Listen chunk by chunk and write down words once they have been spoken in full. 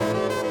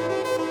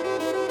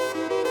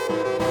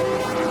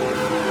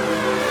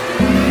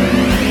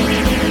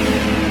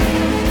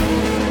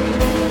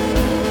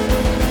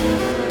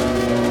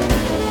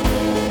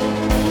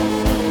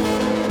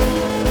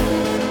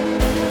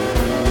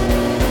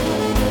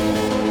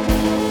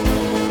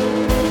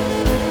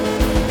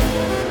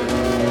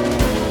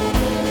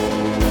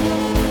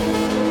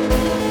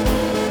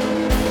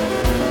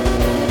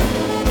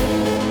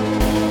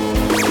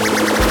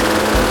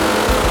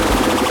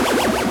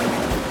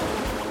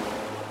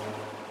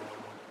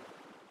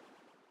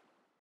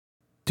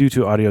Due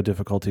to audio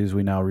difficulties,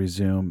 we now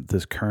resume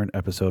this current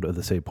episode of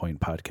the Save Point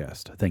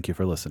podcast. Thank you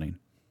for listening.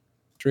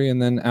 And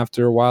then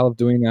after a while of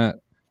doing that,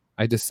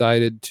 I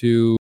decided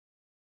to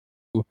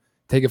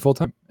take it full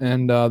time.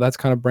 And that's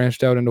kind of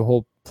branched out into a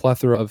whole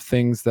plethora of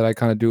things that I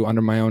kind of do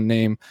under my own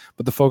name.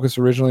 But the focus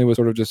originally was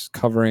sort of just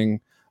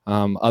covering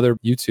other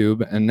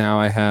YouTube. And now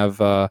I have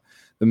the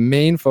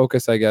main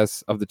focus, I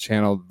guess, of the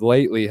channel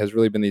lately has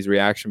really been these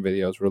reaction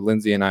videos where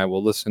Lindsay and I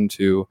will listen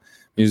to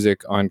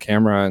music on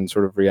camera and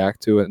sort of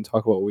react to it and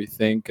talk about what we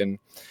think. And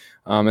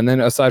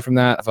then aside from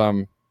that,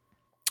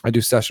 I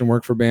do session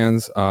work for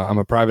bands. I'm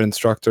a private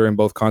instructor in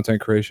both content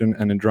creation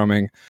and in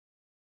drumming.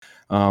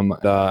 I'm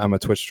a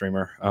Twitch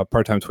streamer, a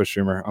part-time Twitch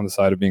streamer on the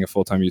side of being a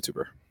full-time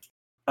YouTuber.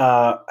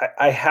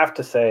 I have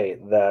to say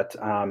that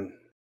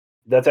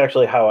that's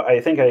actually how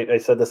I think I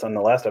said this on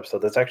the last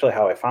episode. That's actually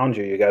how I found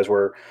you. You guys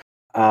were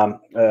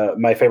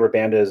my favorite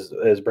band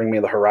is Bring Me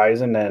the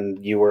Horizon, and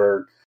you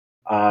were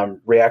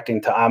reacting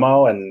to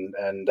Amo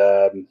and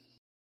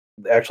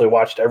actually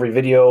watched every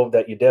video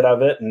that you did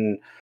of it and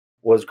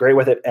was great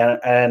with it.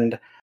 And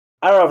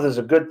I don't know if this is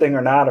a good thing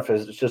or not, if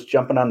it's just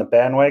jumping on the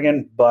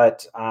bandwagon,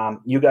 but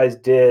you guys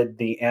did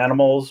the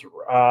Animals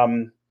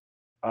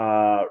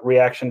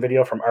reaction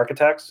video from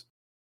Architects.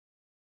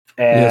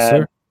 And yes,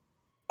 sir.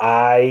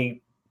 I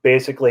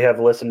basically have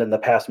listened in the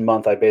past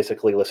month. I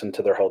basically listened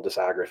to their whole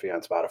discography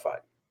on Spotify.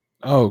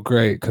 Oh,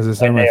 great. Because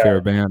they're my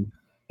favorite band.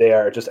 They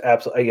are just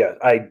absolutely, yeah.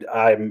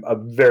 I'm a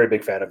very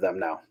big fan of them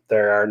now. They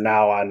are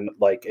now on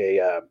like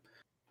a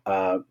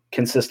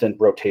consistent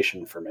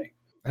rotation for me.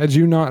 Had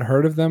you not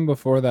heard of them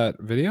before that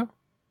video?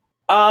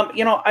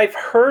 I've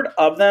heard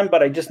of them,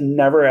 but I just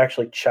never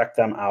actually checked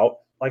them out.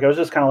 Like I was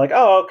just kind of like,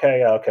 oh,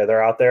 okay,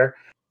 they're out there.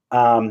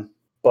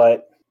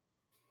 But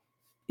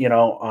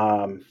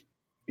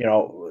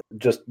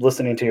just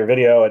listening to your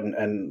video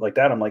and like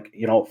that, I'm like,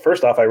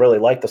 first off, I really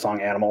like the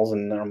song Animals,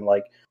 and then I'm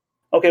like,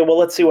 okay, well,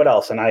 let's see what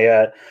else. And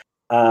I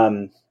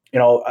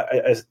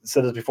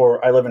said this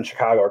before, I live in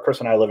Chicago, or Chris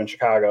and I live in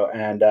Chicago.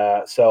 And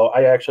so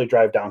I actually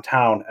drive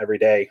downtown every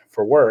day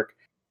for work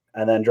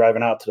and then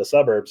driving out to the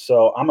suburbs.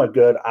 So I'm a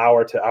good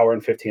hour to hour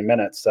and 15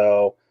 minutes.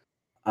 So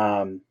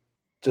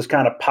just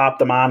kind of popped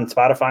them on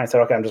Spotify and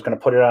said, okay, I'm just going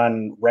to put it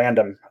on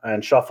random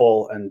and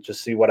shuffle and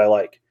just see what I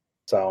like.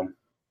 So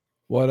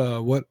what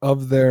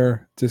of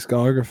their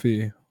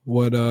discography,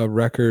 what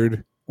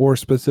record or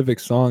specific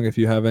song, if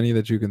you have any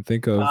that you can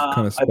think of,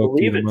 kind of spoke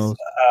to you the most?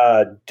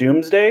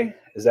 Doomsday.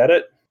 Is that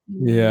it?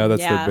 Yeah,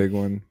 that's their big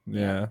one.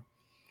 Yeah.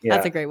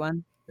 That's a great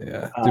one.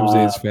 Yeah,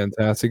 Doomsday is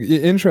fantastic.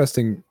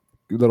 Interesting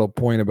little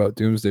point about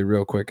Doomsday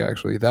real quick,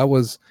 actually. That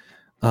was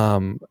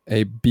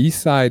a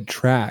B-side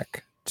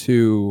track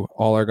to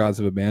All Our Gods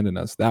Have Abandoned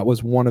Us. That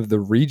was one of the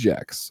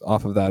rejects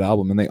off of that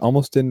album, and they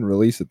almost didn't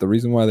release it. The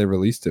reason why they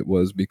released it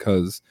was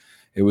because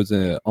it was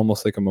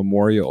almost like a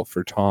memorial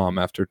for Tom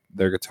after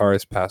their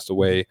guitarist passed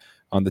away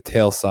on the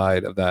tail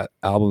side of that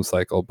album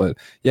cycle. But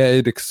yeah,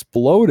 it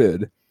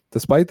exploded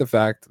despite the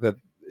fact that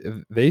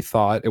they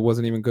thought it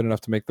wasn't even good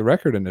enough to make the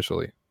record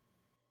initially.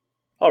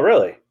 Oh,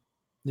 really?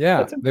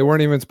 Yeah, they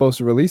weren't even supposed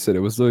to release it. It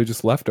was literally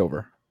just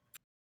leftover.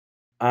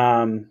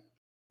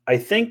 I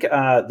think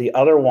the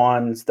other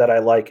ones that I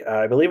like,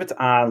 I believe it's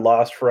on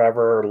Lost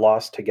Forever or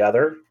Lost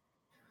Together.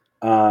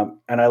 And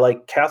I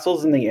like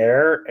Castles in the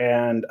Air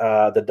and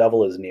The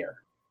Devil Is Near.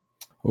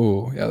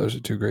 Oh, yeah, those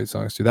are two great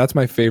songs too. That's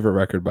my favorite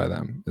record by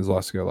them, is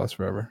Lost Together, Lost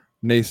Forever.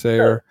 Naysayer,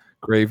 sure.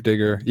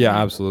 Gravedigger. Yeah,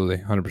 absolutely,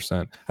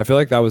 100%. I feel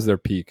like that was their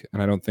peak,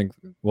 and I don't think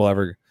we'll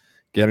ever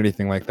get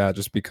anything like that,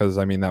 just because,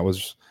 I mean, that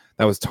was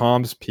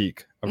Tom's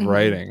peak of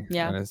writing.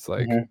 Yeah. And it's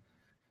like,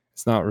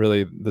 it's not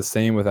really the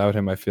same without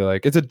him. I feel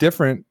like it's a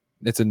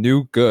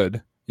new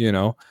good,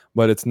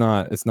 but it's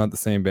not the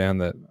same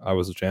band that I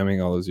was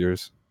jamming all those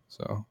years.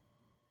 So.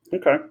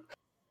 Okay.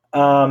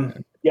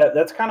 Yeah,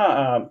 that's kind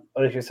of,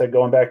 like you said,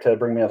 going back to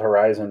Bring Me the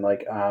Horizon,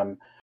 like,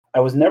 I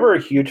was never a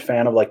huge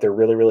fan of like their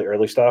really, really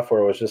early stuff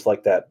where it was just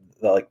like that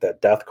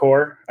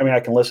deathcore. I mean,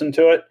 I can listen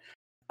to it.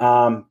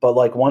 But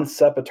like once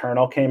Sep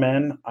Eternal came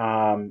in,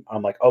 I'm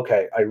like,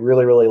 okay, I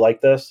really, really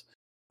like this.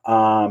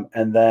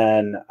 And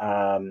then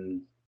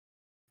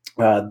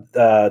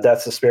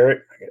That's the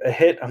Spirit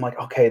hit. I'm like,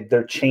 okay,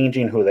 they're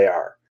changing who they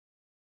are.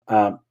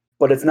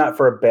 But it's not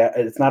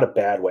it's not a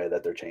bad way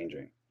that they're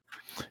changing.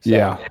 So,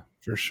 yeah,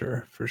 for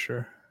sure.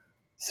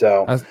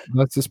 So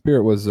That's the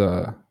Spirit was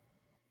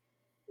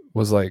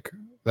like,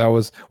 that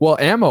was, well,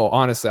 Ammo,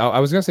 honestly, I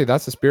was gonna say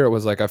That's the Spirit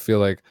was like, I feel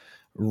like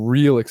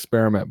real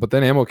experiment, but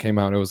then Ammo came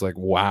out and it was like,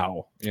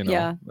 wow,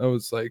 that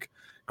was like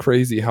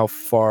crazy how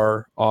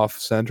far off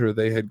center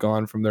they had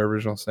gone from their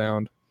original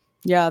sound.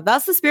 Yeah,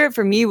 That's the Spirit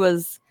for me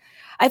was,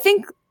 I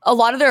think a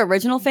lot of their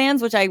original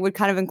fans, which I would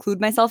kind of include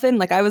myself in,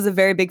 like I was a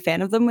very big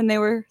fan of them when they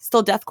were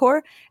still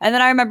deathcore. And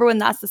then I remember when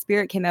That's the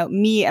Spirit came out,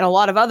 me and a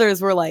lot of others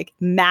were like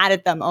mad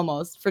at them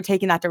almost for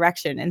taking that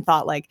direction and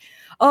thought like,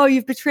 oh,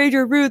 you've betrayed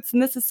your roots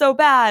and this is so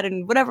bad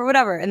and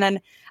whatever. And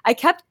then I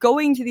kept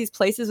going to these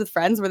places with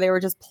friends where they were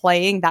just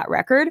playing that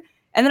record.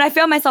 And then I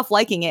found myself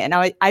liking it. And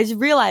I just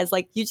realized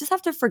like, you just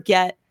have to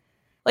forget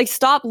like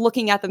stop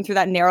looking at them through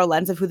that narrow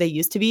lens of who they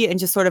used to be and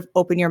just sort of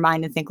open your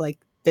mind and think like,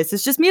 this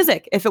is just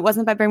music. If it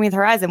wasn't by Bring Me the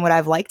Horizon, would I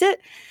have liked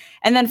it?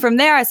 And then from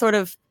there, I sort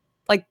of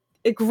like,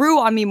 it grew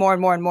on me more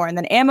and more and more. And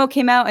then Ammo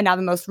came out, and now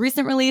the most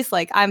recent release,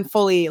 like I'm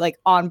fully like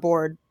on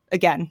board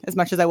again, as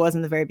much as I was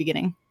in the very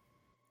beginning.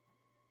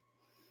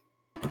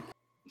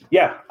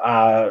 Yeah.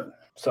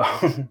 So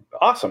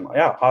awesome.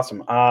 Yeah.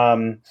 Awesome.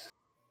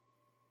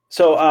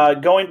 So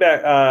going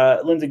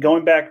back, Lindsay,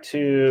 going back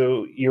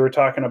to, you were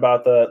talking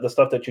about the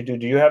stuff that you do.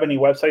 Do you have any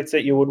websites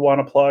that you would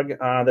want to plug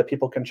that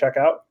people can check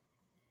out?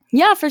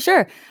 Yeah, for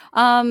sure.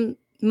 My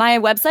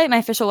website, my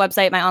official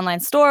website, my online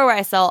store where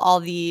I sell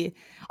all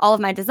of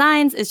my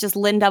designs is just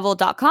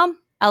lindevil.com,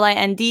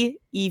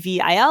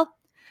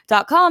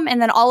 LINDEVIL.com.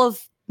 And then all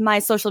of my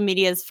social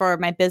medias for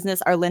my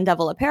business are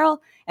Lindevil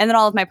Apparel. And then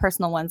all of my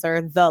personal ones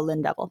are the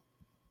Lindevil.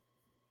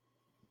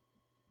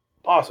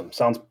 Awesome.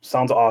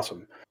 Sounds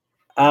awesome.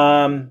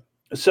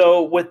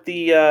 So with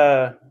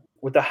the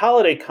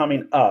holiday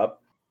coming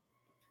up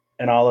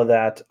and all of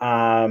that,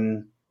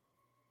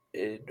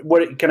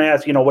 what can I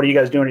ask? What are you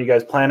guys doing? Are you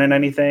guys planning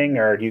anything,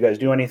 or do you guys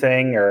do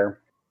anything, or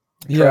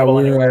travel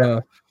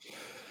anywhere?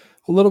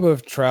 A little bit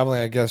of traveling,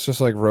 I guess,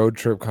 just like road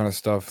trip kind of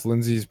stuff.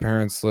 Lindsay's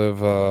parents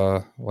live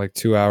like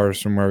 2 hours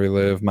from where we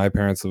live. My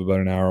parents live about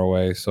an hour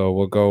away. So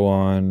we'll go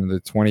on the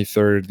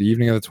 23rd, the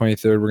evening of the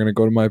 23rd. We're going to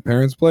go to my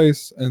parents'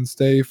 place and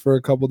stay for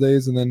a couple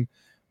days. And then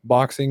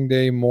Boxing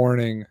Day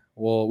morning,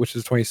 which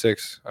is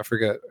 26th. I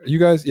forget. You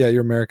guys, yeah,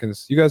 you're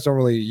Americans. You guys don't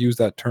really use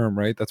that term,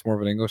 right? That's more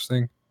of an English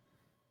thing.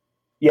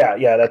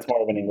 Yeah, that's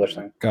more of an English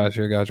thing.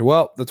 Gotcha.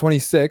 Well, the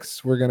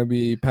 26th, we're gonna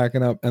be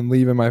packing up and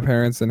leaving my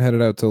parents and headed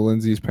out to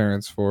Lindsay's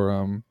parents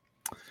for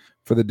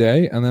the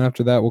day, and then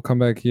after that, we'll come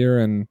back here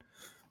and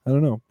I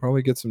don't know,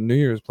 probably get some New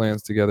Year's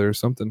plans together or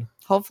something.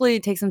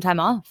 Hopefully, take some time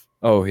off.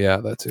 Oh yeah,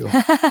 that too.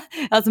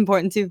 That's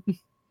important too.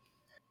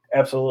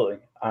 Absolutely.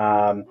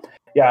 I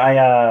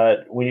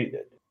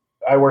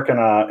work in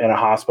a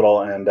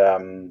hospital, and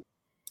I'm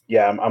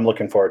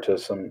looking forward to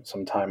some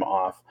time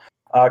off.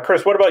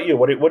 Chris, what about you?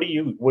 What are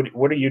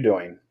you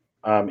doing?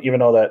 Even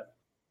though that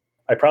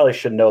I probably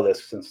should know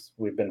this since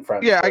we've been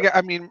friends. Yeah,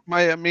 I mean,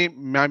 my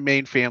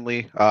main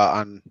family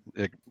my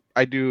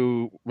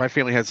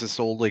family has this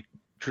old like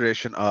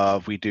tradition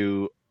of we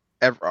do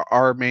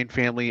our main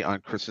family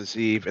on Christmas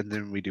Eve, and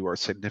then we do our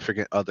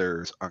significant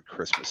others on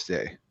Christmas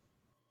Day.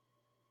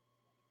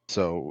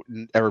 So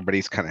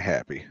everybody's kind of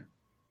happy.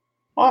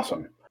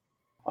 Awesome.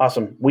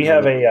 We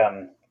have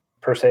a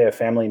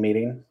family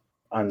meeting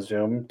on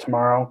Zoom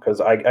tomorrow, because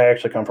I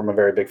actually come from a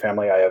very big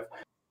family. I have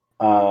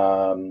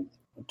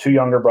 2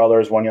 younger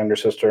brothers, 1 younger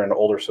sister, and an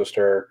older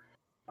sister,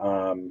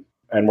 and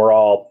we're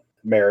all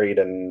married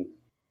and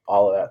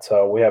all of that.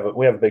 So we have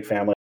a big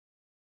family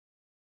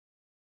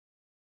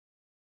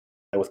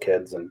with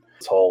kids, and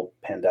this whole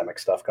pandemic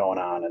stuff going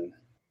on, and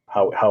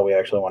how we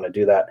actually want to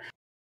do that.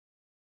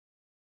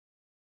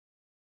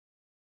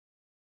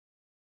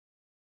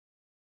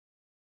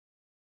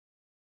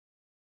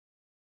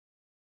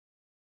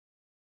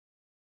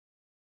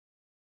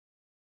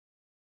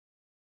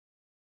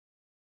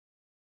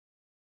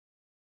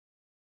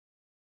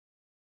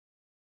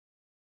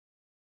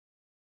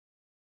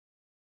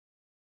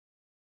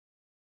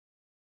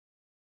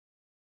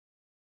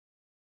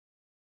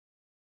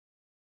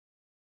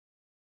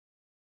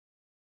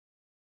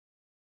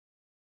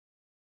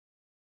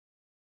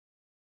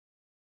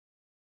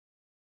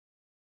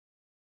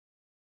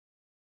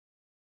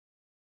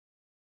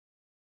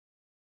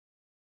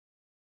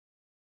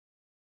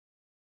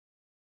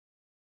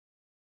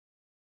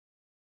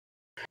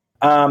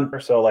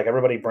 So like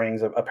everybody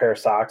brings a pair of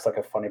socks, like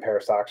a funny pair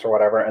of socks or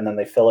whatever, and then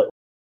they fill it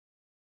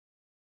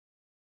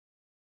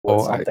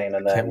with something.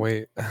 And then can't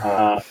wait.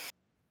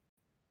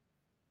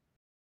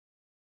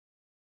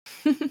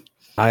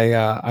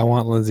 I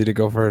want Lindsay to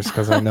go first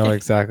because I know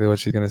exactly what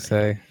she's gonna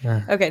say.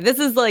 Okay, this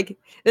is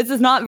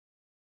not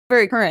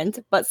very current,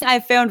 but I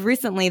found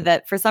recently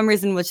that for some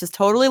reason was just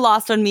totally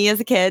lost on me as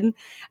a kid.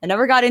 I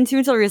never got into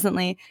until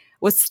recently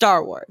was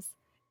Star Wars,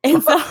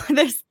 and so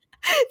there's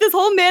this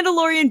whole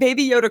Mandalorian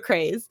Baby Yoda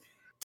craze.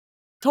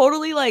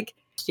 Totally like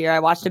last year, I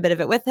watched a bit of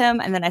it with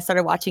him, and then I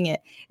started watching it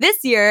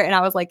this year, and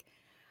I was like,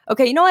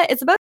 okay, you know what?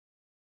 It's about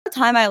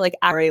time I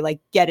actually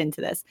get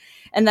into this.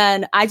 And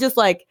then I just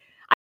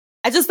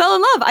fell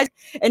in love.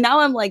 And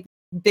now I'm like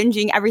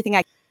binging everything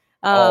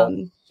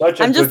I'm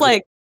just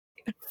like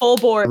full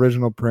board.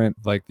 Original print,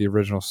 like the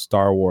original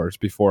Star Wars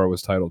before it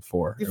was titled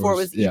 4. It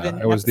was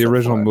the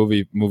original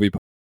 4. movie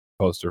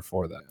poster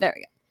for that. There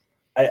we go.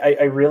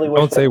 I really wish.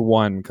 Don't say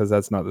 1 because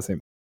that's not the same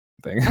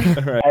thing.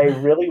 Right. I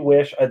really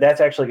wish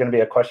that's actually going to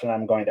be a question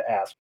I'm going to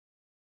ask.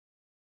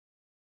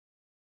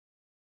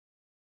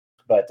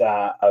 But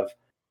of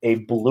a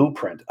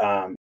blueprint,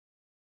 because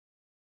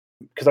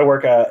I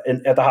work at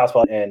the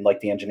hospital in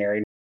like the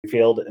engineering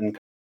field and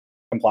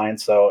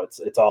compliance, so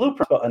it's all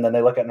blueprint. And then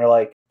they look at it and they're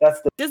like,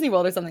 "That's the Disney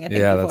World or something." I think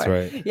yeah, before.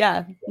 that's right.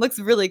 Yeah, looks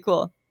really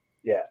cool.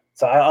 Yeah,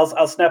 so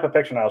I'll snap a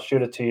picture and I'll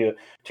shoot it to you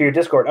to your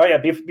Discord. Oh yeah,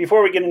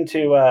 before we get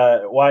into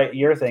why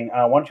your thing,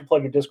 why don't you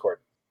plug your Discord?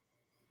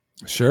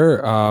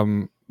 Sure.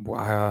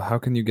 How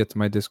can you get to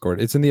my Discord?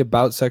 It's in the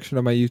about section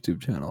of my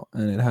YouTube channel,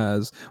 and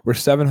we're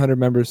 700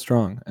 members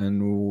strong,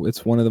 and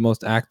it's one of the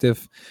most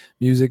active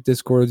music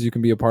Discords you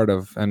can be a part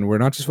of. And we're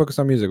not just focused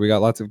on music; we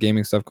got lots of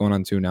gaming stuff going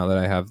on too. Now that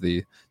I have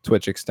the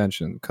Twitch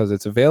extension, because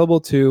it's available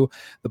to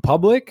the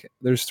public.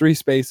 There's 3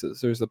 spaces.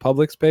 There's the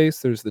public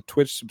space, there's the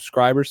Twitch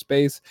subscriber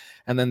space,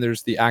 and then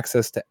there's the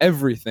access to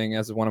everything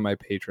as one of my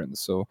patrons.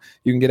 So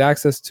you can get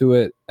access to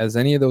it as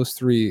any of those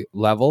 3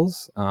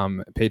 levels.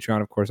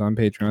 Patreon, of course, on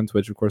Patreon,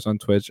 Twitch, of course, on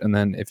Twitch. And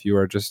then if you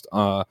are just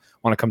want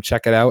to come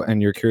check it out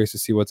and you're curious to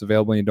see what's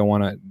available and you don't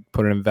want to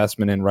put an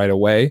investment in right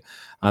away,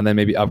 and then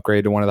maybe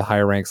upgrade to one of the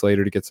higher ranks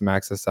later to get some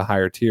access to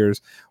higher tiers,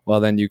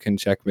 well, then you can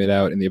check it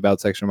out in the about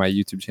section of my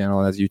YouTube channel.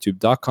 And that's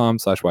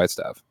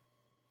youtube.com/whitestaff.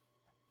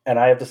 And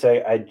I have to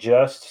say, I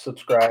just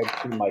subscribed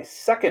to my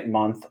 2nd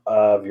month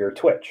of your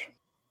Twitch.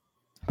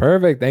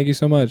 Perfect. Thank you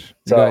so much.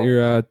 You So- got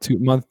your 2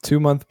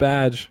 month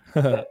badge.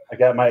 I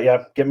got my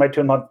get my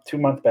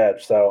 2-month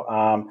badge. So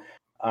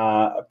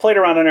I played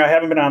around on there. I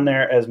haven't been on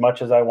there as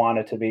much as I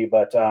wanted to be,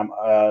 but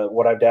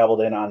what I've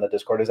dabbled in on the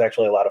Discord is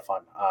actually a lot of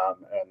fun,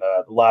 and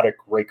a lot of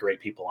great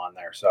people on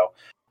there. So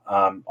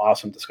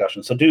awesome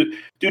discussion. So do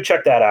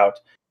check that out.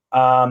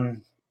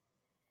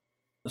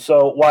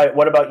 So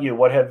what about you?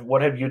 What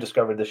have you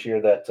discovered this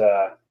year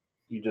that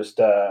you just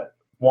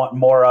want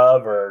more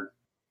of,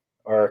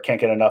 or can't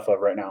get enough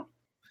of right now?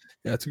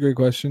 Yeah, that's a great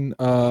question.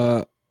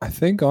 I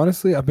think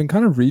honestly, I've been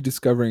kind of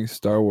rediscovering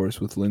Star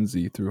Wars with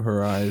Lindsay through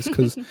her eyes.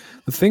 Because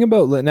the thing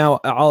about now,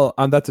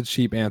 that's a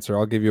cheap answer.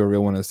 I'll give you a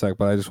real one in a sec,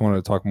 but I just wanted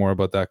to talk more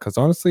about that. Because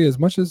honestly, as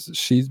much as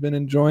she's been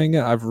enjoying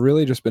it, I've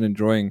really just been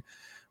enjoying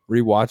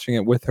rewatching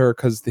it with her.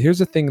 Because here's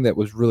the thing that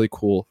was really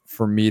cool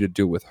for me to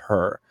do with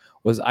her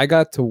was I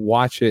got to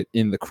watch it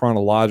in the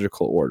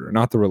chronological order,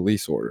 not the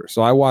release order.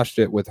 So I watched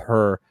it with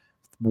her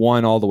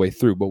 1 all the way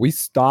through, but we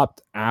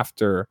stopped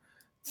after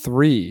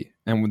 3,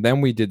 and then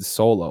we did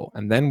Solo,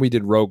 and then we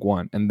did Rogue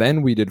One, and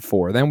then we did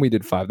 4, then we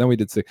did 5, then we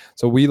did 6.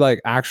 So we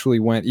actually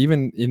went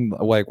even in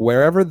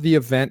wherever the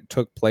event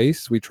took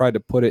place, we tried to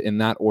put it in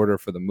that order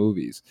for the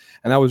movies.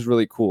 And that was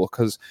really cool,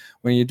 because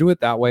when you do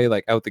it that way,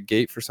 out the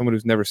gate, for someone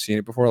who's never seen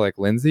it before, like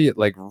Lindsay, it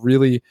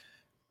really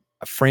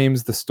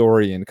frames the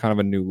story in kind of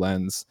a new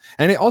lens.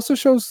 And it also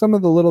shows some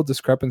of the little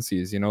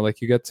discrepancies,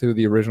 you get to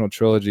the original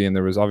trilogy, and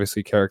there was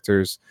obviously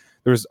characters,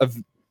 there was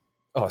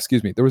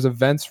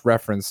events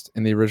referenced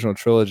in the original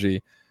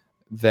trilogy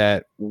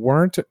that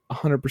weren't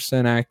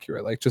 100%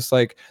 accurate.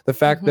 The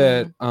fact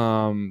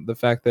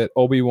that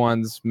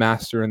Obi-Wan's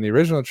master in the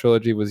original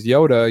trilogy was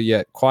Yoda,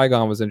 yet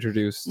Qui-Gon was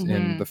introduced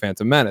in The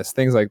Phantom Menace.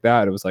 Things like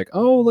that. It was like,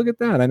 oh, look at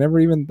that. That never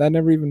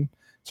even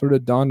sort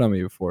of dawned on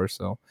me before.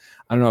 So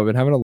I don't know. I've been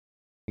having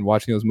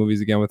watching those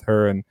movies again with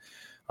her, and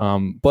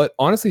but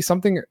honestly,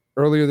 something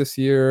earlier this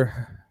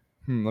year.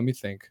 Let me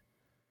think.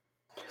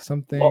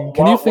 Something. Well,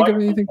 Can you think of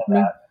anything for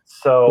me?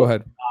 So go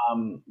ahead.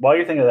 While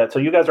you're thinking of that, so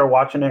you guys are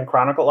watching in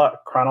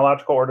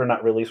chronological order,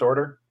 not release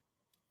order?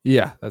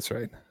 Yeah, that's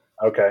right.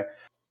 Okay.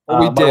 Well,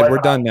 we did. We're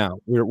done now.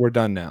 We're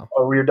done now.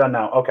 Oh, we're done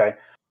now. Okay.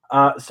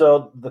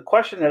 So the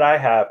question that I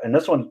have, and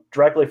this one's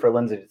directly for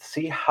Lindsay,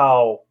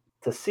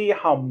 to see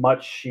how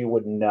much she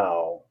would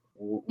know,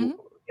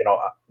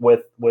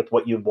 with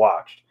what you've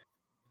watched.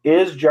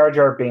 Is Jar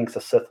Jar Binks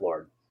a Sith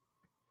Lord?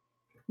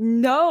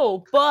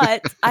 No,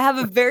 but I have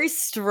a very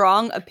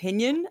strong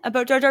opinion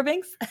about Jar Jar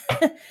Binks.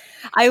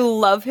 I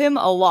love him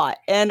a lot.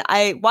 And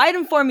Wyatt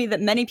informed me that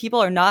many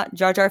people are not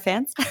Jar Jar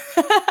fans.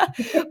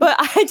 But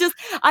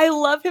I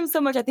love him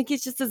so much. I think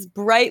he's just this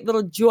bright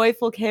little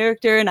joyful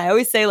character. And I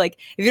always say, if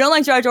you don't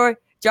like Jar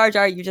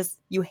Jar,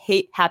 you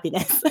hate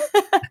happiness.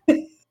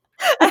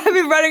 I've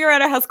been running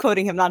around our house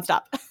quoting him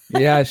nonstop.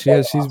 Yeah, she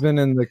has. She's been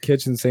in the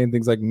kitchen saying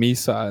things like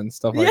Misa and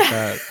stuff like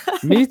that.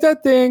 Misa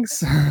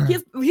thinks.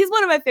 He's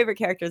one of my favorite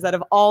characters out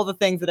of all the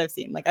things that I've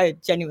seen. I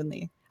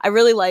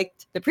really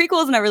liked the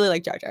prequels, and I really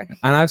like Jar Jar.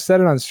 And I've said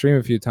it on stream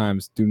a few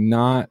times. Do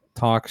not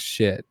talk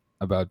shit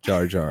about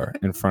Jar Jar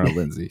in front of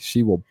Lindsay.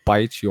 She will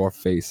bite your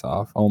face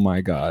off. Oh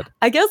my God.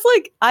 I guess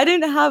I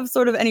didn't have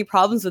sort of any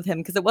problems with him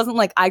because it wasn't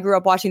like I grew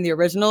up watching the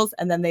originals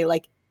and then they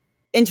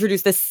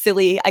introduced this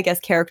silly, I guess,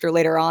 character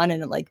later on,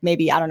 and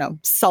maybe, I don't know,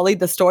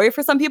 sullied the story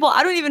for some people.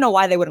 I don't even know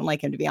why they wouldn't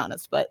like him, to be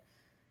honest. But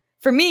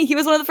for me, he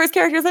was one of the first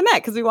characters I met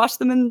because we watched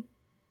them in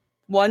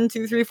 1,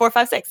 2, 3, 4,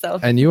 5, 6. So.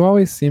 And you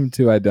always seem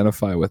to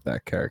identify with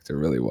that character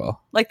really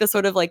well. The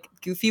sort of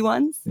goofy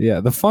ones. Yeah,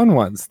 the fun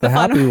ones, the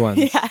happy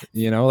ones.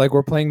 Yeah.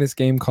 We're playing this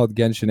game called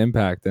Genshin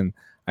Impact, and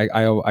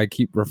I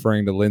keep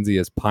referring to Lindsay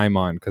as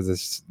Paimon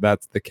because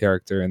that's the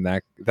character, and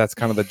that's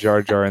kind of the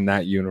Jar Jar in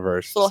that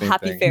universe. Little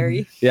happy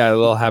fairy. Yeah, a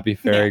little happy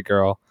fairy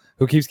girl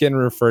who keeps getting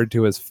referred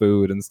to as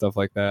food and stuff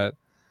like that.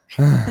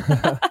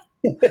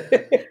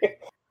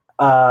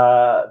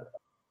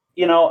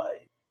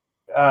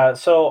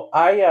 So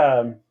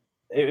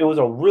it was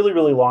a really,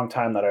 really long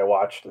time that I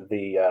watched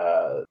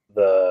the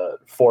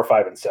 4,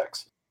 5, and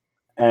 6.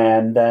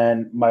 And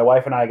then my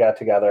wife and I got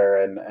together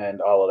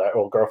and all of that,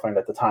 girlfriend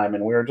at the time,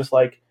 and we were just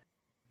like,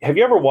 have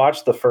you ever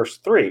watched the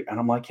first 3? And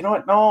I'm like, you know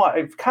what? No,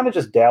 I've kind of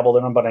just dabbled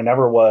in them, but I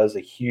never was a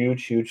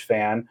huge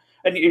fan.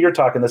 And you're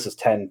talking, this is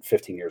 10,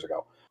 15 years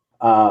ago.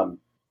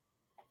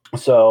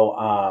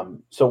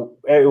 So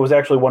it was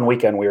actually one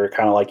weekend we were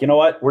kind of like, you know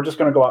what? We're just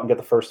going to go out and get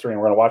the first 3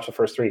 and we're going to watch the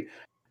first 3.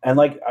 And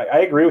like, I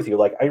agree with you.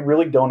 Like, I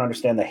really don't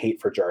understand the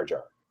hate for Jar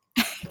Jar.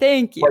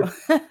 Thank you. Like,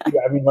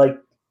 yeah, I mean, like,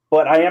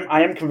 but I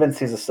am convinced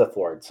he's a Sith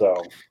Lord.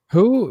 So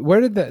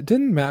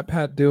didn't Matt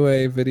Pat do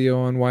a video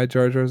on why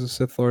Jar Jar is a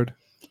Sith Lord?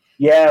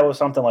 yeah, it was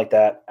something like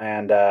that.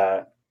 And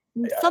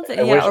Something,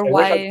 I wish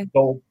why? I could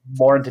go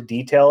more into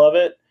detail of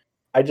it.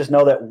 I just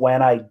know that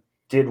when I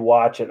did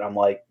watch it, I'm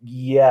like,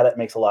 yeah, that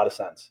makes a lot of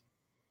sense.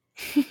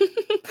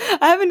 I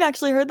haven't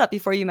actually heard that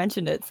before you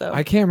mentioned it. So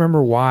I can't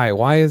remember why.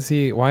 Why is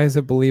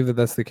it believed that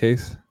that's the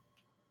case?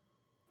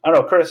 I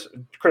don't know,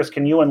 Chris,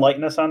 can you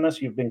enlighten us on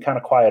this? You've been kind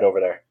of quiet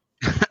over there.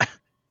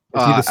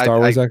 Is he the Star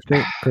Wars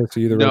expert? Chris, are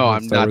you the No, resident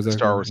I'm Star not Wars the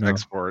Star Wars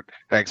expert?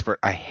 expert.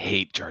 I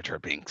hate Jar Jar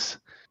Binks.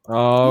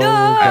 Oh, No!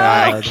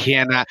 I God.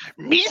 cannot.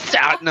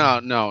 Misa!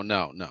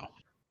 No.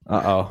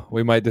 Uh-oh.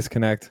 We might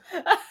disconnect.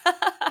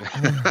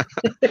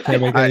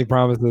 Can't make any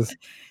promises.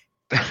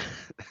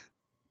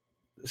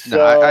 So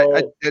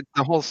The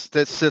whole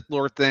Sith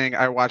Lord thing.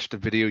 I watched a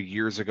video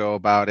years ago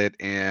about it,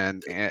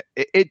 and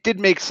it did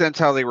make sense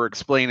how they were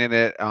explaining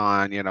it.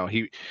 On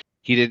he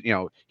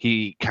didn't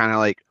he kind of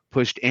like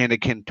pushed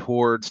Anakin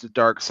towards the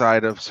dark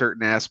side of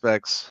certain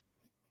aspects.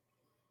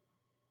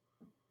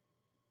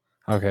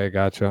 Okay,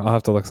 gotcha. I'll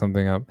have to look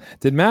something up.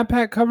 Did Matt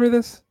Pat cover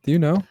this? Do you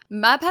know?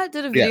 Matt Pat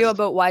did a video Yes.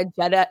 about why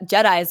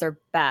Jedis are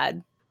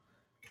bad,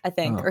 I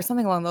think, or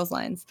something along those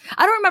lines.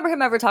 I don't remember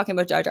him ever talking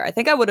about Jar Jar. I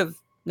think I would have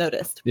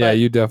noticed. Yeah, but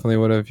you definitely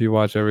would have if you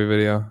watch every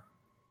video.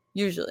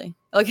 usually.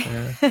 Okay.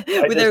 Yeah.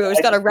 There we go. We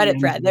just got a Reddit DM'd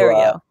thread. There we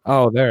you, go.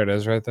 Oh, there it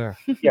is right there.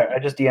 yeah, I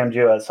just DM'd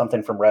you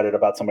something from Reddit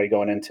about somebody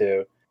going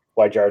into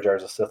why Jar Jar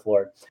is a Sith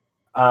Lord.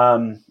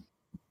 So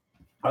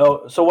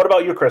what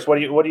about you, Chris? What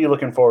are you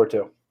looking forward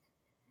to?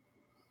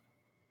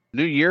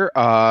 New year,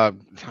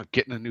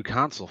 getting a new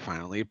console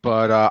finally,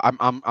 but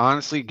I'm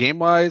honestly game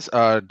wise,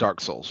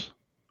 Dark Souls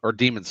or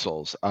Demon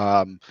Souls.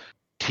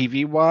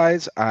 TV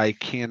wise, I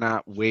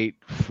cannot wait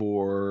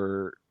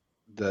for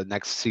the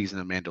next season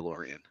of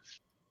Mandalorian.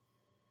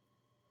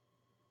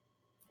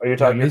 Are you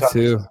talking? Me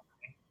too.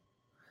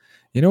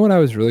 You know what I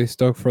was really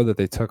stoked for that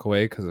they took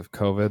away because of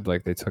COVID?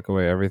 Like they took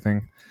away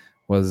everything.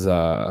 Was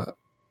The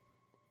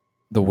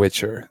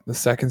Witcher, the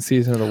second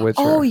season of The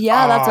Witcher. Oh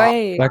yeah, that's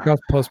right. That got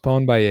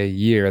postponed by a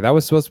year. That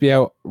was supposed to be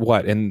out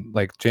in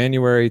like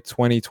January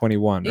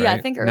 2021, right? Yeah,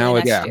 I think early now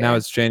next it's year. Now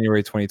it's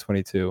January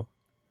 2022.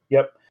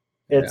 Yep.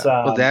 It's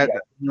Well, January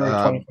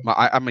 2020.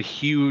 I'm a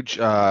huge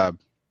I'm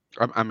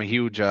a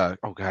huge oh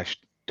gosh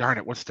darn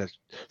it, what's that,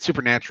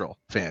 Supernatural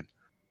fan.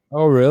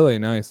 Oh really?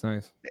 Nice.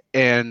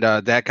 And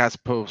that got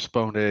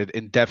postponed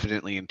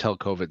indefinitely until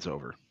COVID's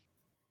over.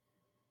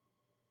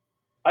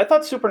 I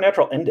thought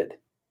Supernatural ended.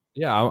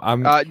 Yeah,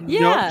 I'm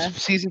Yeah. No,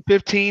 season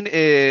 15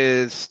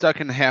 is stuck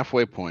in the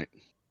halfway point.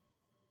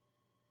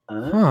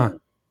 Huh.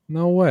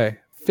 No way.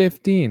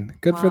 15.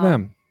 Good for Wow.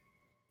 them.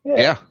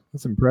 Yeah.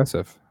 That's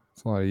impressive.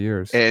 That's a lot of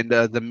years. And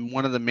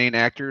one of the main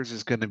actors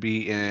is going to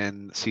be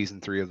in season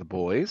 3 of The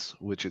Boys,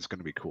 which is going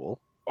to be cool.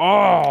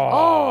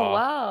 Oh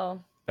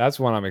wow. That's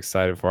one I'm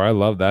excited for. I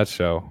love that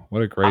show.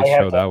 What a great I have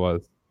show to- that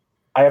was.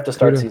 I have to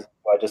start Kudos. season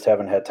 2. I just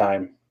haven't had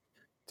time.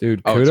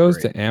 Dude, Oh, it's kudos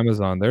great. to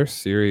Amazon. Their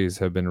series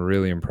have been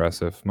really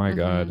impressive. My Mhm.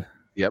 God.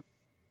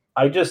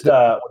 I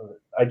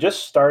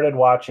just started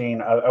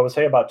watching. I would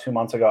say about 2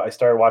 months ago. I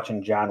started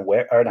watching Jack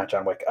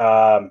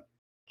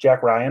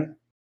Ryan.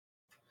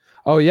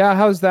 Oh yeah,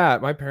 how's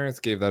that? My parents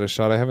gave that a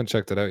shot. I haven't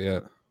checked it out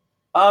yet.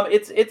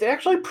 It's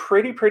actually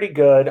pretty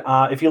good.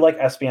 If you like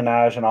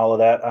espionage and all of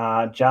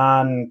that,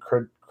 John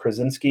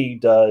Krasinski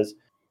does.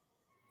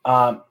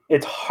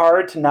 It's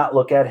hard to not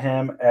look at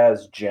him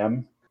as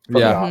Jim. From The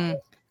Yeah.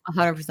 Office.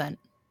 100%.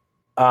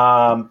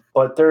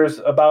 But there's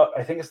about,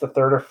 I think it's the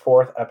 3rd or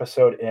 4th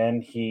episode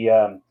in, he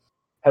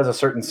has a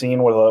certain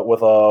scene with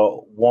a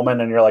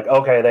woman, and you're like,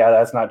 okay,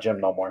 that's not Jim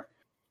no more.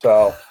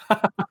 So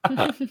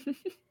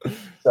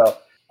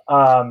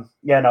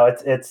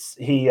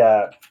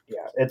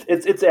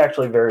it's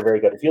actually very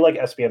good. If you like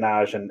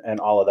espionage and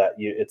all of that,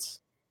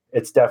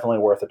 it's definitely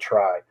worth a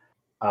try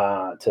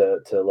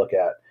to look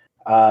at.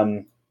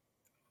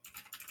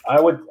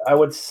 I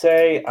would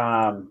say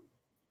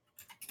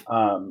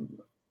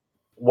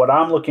what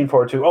I'm looking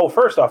forward to. Oh,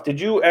 first off, did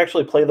you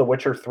actually play The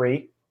Witcher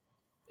 3?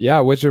 Yeah,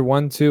 Witcher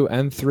 1, 2,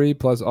 and 3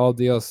 plus all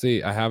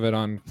DLC. I have it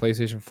on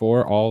PlayStation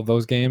 4, all of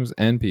those games,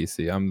 and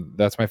PC.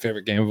 That's my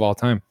favorite game of all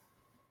time.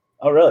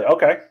 Oh, really?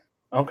 Okay.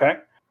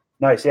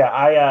 Nice. Yeah,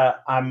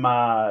 I'm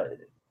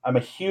a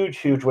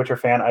huge Witcher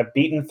fan. I've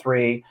beaten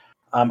 3.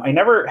 I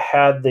never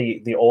had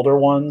the older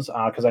ones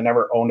because I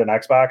never owned an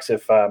Xbox.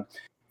 If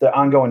the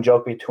ongoing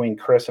joke between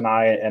Chris and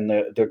I and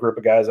the group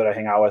of guys that I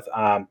hang out with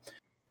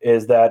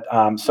is that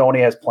Sony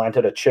has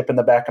planted a chip in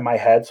the back of my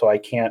head, so I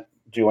can't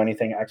do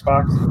anything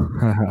Xbox.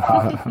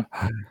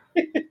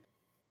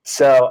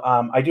 So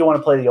I do want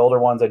to play the older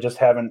ones. I just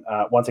haven't.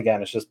 Once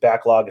again, it's just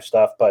backlog of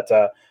stuff. But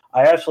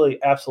I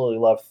actually absolutely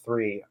love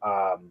 3,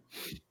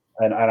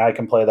 and I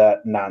can play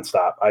that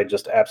nonstop. I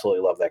just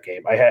absolutely love that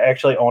game. I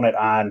actually own it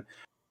on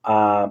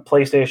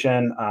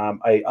PlayStation.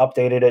 I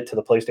updated it to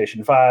the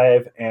PlayStation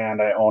 5,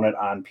 and I own it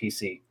on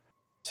PC.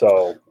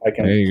 So I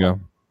can. There you go.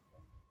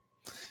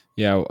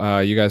 Yeah,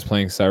 you guys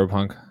playing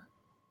Cyberpunk?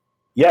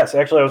 Yes,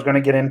 actually, I was going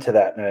to get into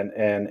that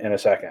in a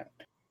second.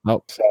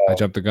 Oh, so, I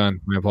jumped the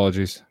gun. My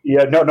apologies.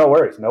 Yeah, no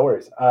worries, no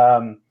worries.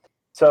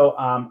 So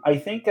I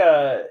think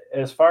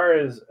as far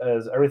as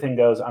everything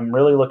goes, I'm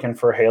really looking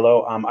for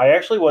Halo. I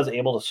actually was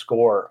able to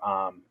score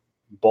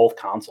both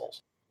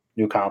consoles,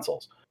 new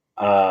consoles.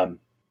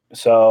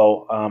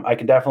 So I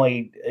can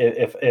definitely,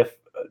 if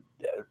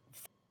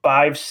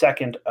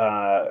 5-second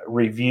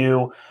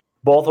review,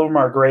 both of them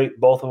are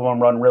great. Both of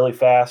them run really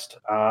fast.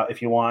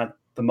 If you want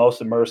the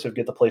most immersive,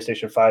 get the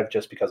PlayStation 5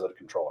 just because of the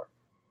controller.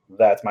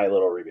 That's my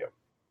little review.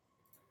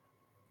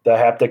 The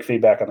haptic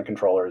feedback on the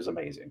controller is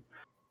amazing.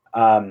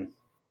 But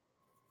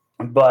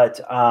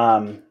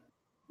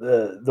the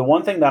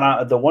one thing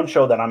that the one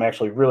show that I'm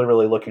actually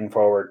really looking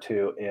forward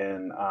to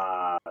in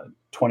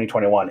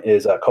 2021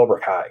 is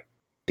Cobra Kai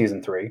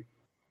season 3.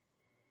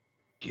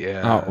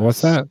 Yeah. Oh,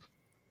 what's that?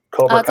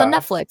 Cobra It's Kai. on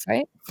Netflix,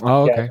 right?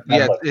 Oh, okay.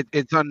 Yeah, Netflix.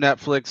 it's on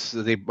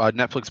Netflix. They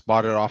Netflix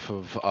bought it off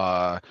of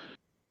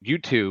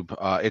YouTube.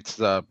 It's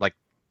like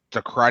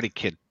the Karate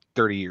Kid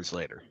 30 years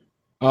later.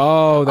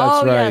 Oh, that's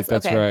Oh, right. yes,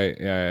 That's okay. right.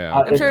 Yeah.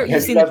 I'm sure Have you've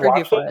you seen the guys preview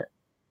watched for it?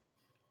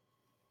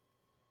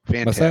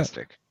 it.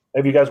 Fantastic.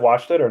 Have you guys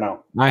watched it or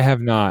no? I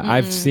have not.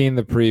 I've Mm-mm. seen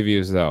the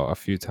previews though a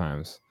few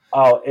times.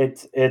 Oh,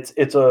 it's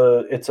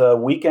a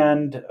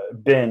weekend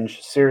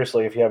binge.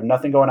 Seriously, if you have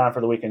nothing going on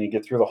for the weekend, you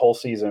get through the whole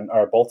season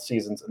or both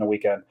seasons in a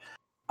weekend.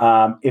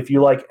 If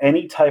you like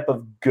any type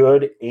of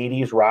good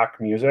 80s rock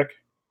music,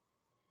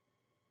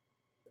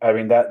 I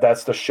mean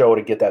that's the show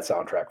to get that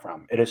soundtrack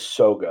from. It is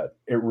so good.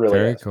 It really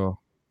Very is. cool.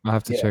 I'll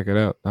have to Yeah. check it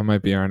out. That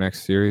might be our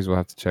next series. We'll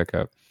have to check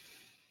out.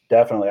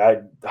 Definitely.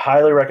 I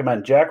highly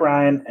recommend Jack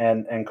Ryan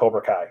and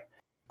Cobra Kai.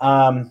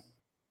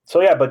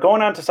 So yeah, but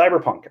going on to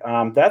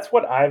Cyberpunk, that's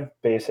what I've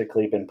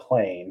basically been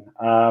playing.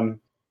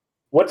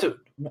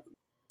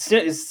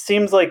 It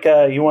seems like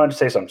you wanted to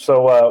say something.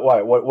 So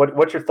why?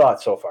 What's your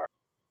thoughts so far?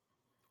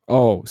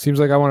 Oh, seems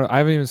like I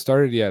haven't even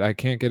started yet. I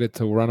can't get it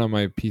to run on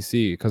my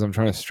PC because I'm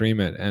trying to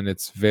stream it, and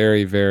it's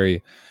very,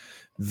 very,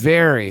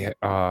 very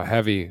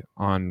heavy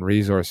on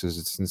resources.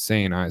 It's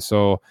insane. I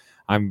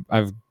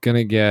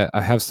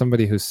have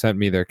somebody who sent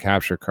me their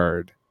capture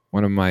card.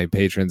 One of my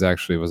patrons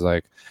actually was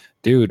like,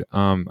 dude,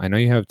 I know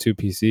you have 2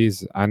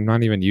 PCs. I'm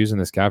not even using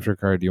this capture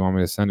card. Do you want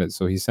me to send it?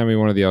 So he sent me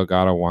one of the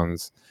Elgato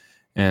ones.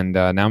 And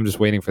now I'm just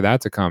waiting for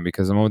that to come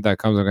because the moment that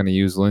comes, I'm going to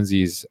use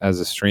Lindsay's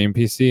as a stream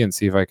PC and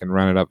see if I can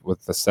run it up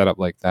with the setup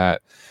like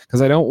that.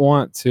 Because I don't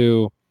want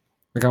to,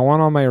 I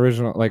want all my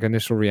original,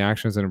 initial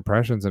reactions and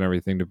impressions and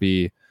everything to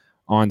be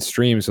on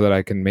stream so that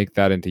I can make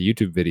that into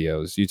YouTube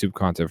videos, YouTube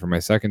content for my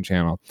second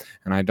channel.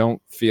 And I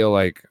don't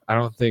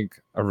think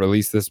a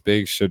release this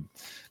big should,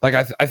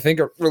 I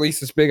think a release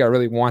this big, I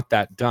really want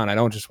that done. I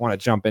don't just want to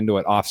jump into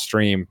it off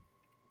stream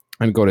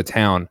and go to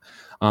town.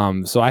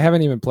 So I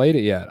haven't even played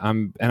it yet.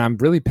 I'm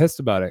really pissed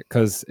about it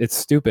because it's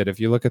stupid. If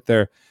you look at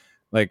their,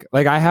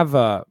 I have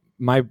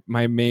my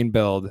main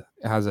build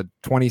has a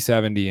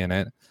 2070 in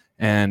it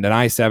and an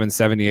i7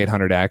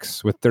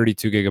 7800X with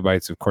 32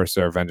 gigabytes of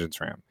Corsair Vengeance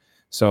RAM.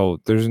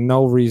 So there's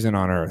no reason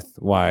on earth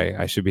why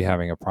I should be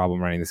having a problem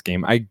running this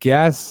game. I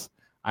guess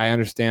I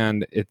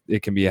understand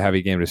it can be a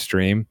heavy game to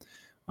stream.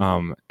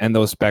 And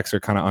those specs are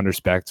kind of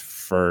underspec'd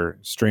for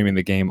streaming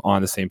the game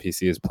on the same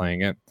PC as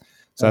playing it.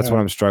 So that's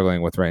what I'm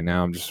struggling with right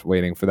now. I'm just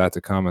waiting for that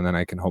to come, and then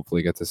I can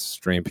hopefully get this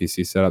stream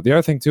PC set up. The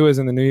other thing, too, is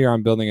in the new year,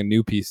 I'm building a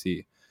new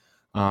PC.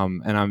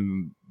 And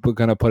I'm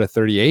going to put a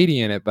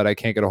 3080 in it, but I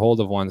can't get a hold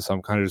of one, so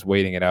I'm kind of just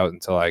waiting it out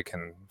until I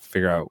can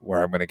figure out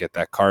where I'm going to get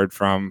that card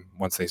from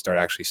once they start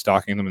actually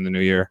stocking them in the new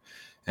year.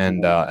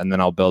 And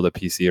then I'll build a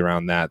PC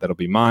around that. That'll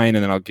be mine,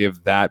 and then I'll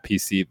give that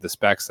PC, the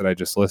specs that I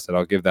just listed,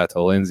 I'll give that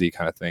to Lindsay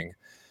kind of thing.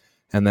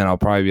 And then I'll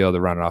probably be able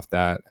to run it off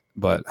that,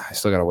 but I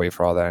still got to wait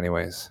for all that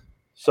anyways.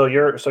 So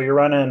you're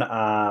running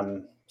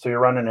an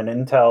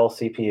Intel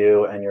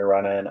CPU and you're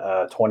running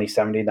a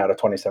 2070, not a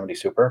 2070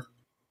 Super.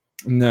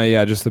 No,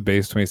 yeah, just the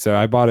base 27.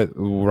 I bought it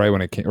right when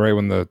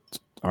the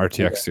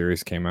RTX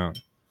series came out.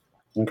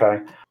 Okay.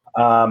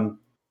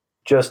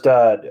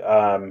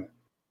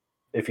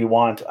 If you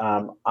want,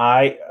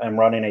 I am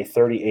running a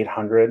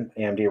 3800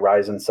 AMD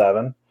Ryzen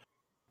 7,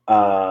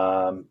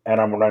 and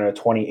I'm running a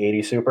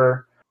 2080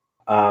 Super.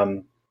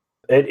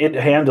 It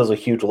handles a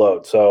huge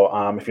load. So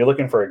if you're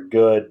looking for a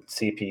good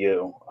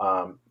CPU,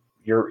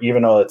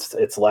 even though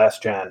it's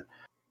last gen,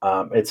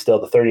 it's still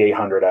the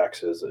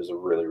 3800X is a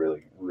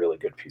really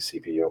good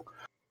CPU.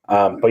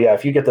 But yeah,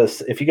 if you get the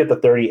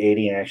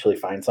 3080 and actually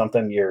find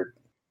something,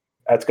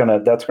 that's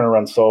gonna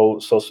run so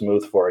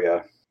smooth for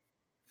you.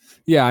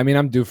 Yeah, I mean,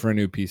 I'm due for a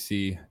new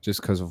PC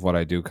just because of what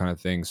I do, kind of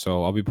thing.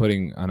 So I'll be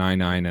putting an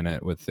i9 in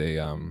it with a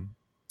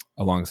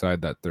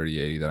alongside that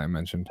 3080 that I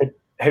mentioned.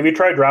 Have you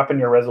tried dropping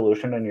your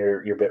resolution and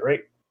your bit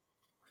rate?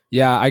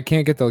 Yeah, I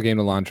can't get the game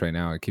to launch right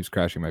now. It keeps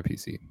crashing my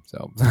PC.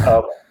 So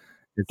Oh,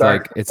 it's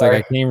Darn, like sorry.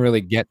 I can't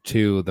really get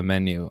to the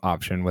menu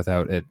option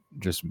without it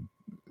just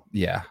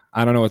I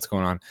don't know what's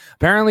going on.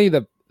 Apparently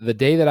the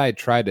day that I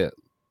tried to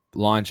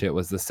launch it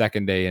was the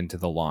second day into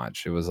the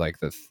launch. It was like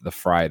the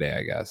Friday,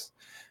 I guess.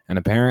 And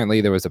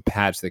apparently there was a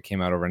patch that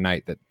came out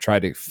overnight that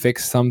tried to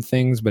fix some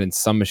things, but in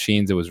some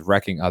machines it was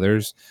wrecking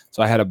others.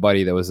 So I had a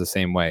buddy that was the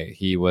same way.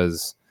 He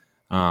has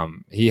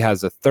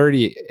a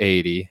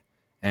 3080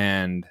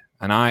 and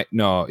an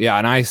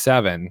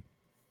i7,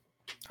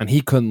 and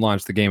he couldn't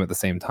launch the game at the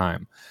same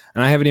time.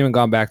 And I haven't even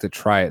gone back to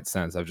try it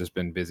since. I've just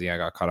been busy. I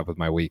got caught up with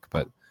my week,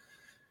 but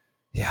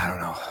yeah, I don't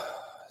know.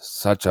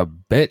 Such a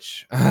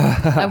bitch.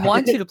 I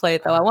want you to play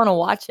it though. I want to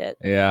watch it.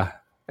 Yeah.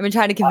 I've been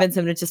trying to convince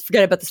him to just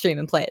forget about the stream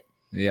and play it.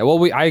 Yeah.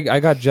 Well, I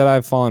got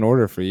Jedi Fallen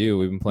Order for you.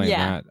 We've been playing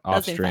that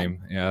off been stream.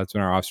 fun. Yeah, that's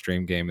been our off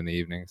stream game in the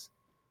evenings.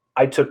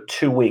 I took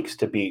 2 weeks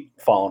to beat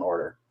Fallen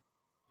Order.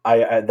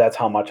 I that's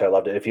how much I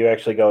loved it. If you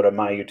actually go to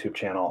my YouTube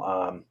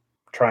channel,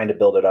 trying to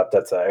build it up,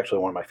 that's actually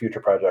one of my future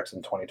projects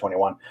in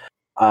 2021.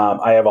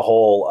 I have a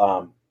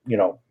whole,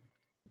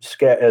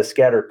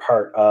 scattered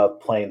part of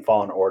playing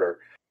Fallen Order.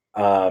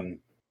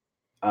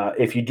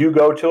 If you do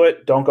go to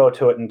it, don't go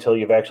to it until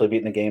you've actually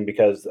beaten the game,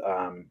 because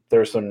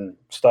there's some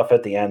stuff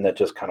at the end that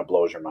just kind of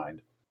blows your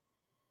mind.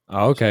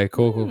 Oh, okay.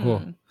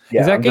 Cool. Yeah,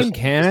 Is that game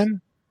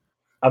canon?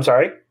 I'm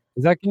sorry?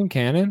 Is that game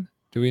canon?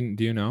 Do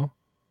you know?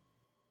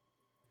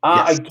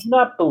 I Yes. do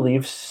not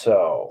believe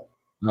so.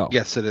 No.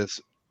 Yes, it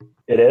is.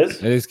 It is?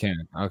 It is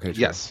canon. Okay.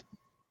 Sure. Yes.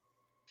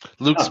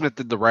 Luke Smith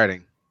did the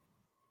writing.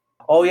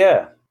 Oh,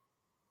 yeah.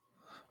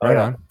 Right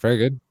on. Very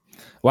good.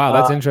 Wow,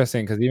 that's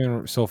interesting, because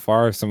even so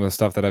far, some of the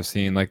stuff that I've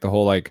seen, like the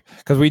whole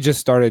because we just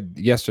started.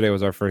 Yesterday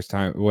was our first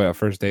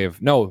day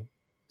of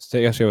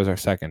yesterday was our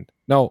second.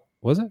 No,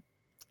 was it?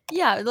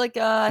 Yeah, I think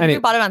we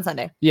bought it on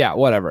Sunday. Yeah,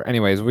 whatever.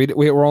 Anyways, we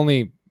were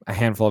only a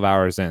handful of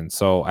hours in,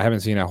 so I haven't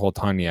seen a whole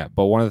ton yet.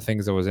 But one of the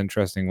things that was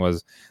interesting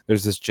was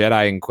there's this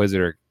Jedi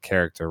Inquisitor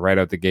character right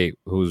out the gate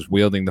who's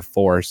wielding the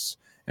Force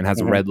and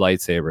has a red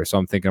lightsaber. So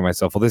I'm thinking to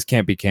myself, well, this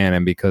can't be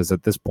canon, because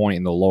at this point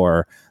in the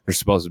lore, there's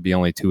supposed to be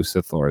only 2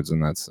 Sith Lords,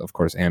 and that's, of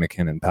course,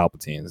 Anakin and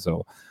Palpatine.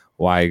 So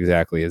why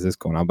exactly is this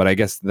going on? But I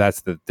guess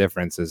that's the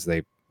difference, is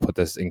they put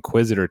this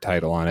Inquisitor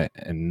title on it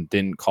and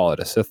didn't call it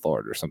a Sith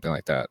Lord or something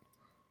like that.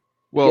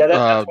 Well,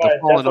 that's the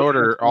Fallen what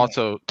Order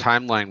also,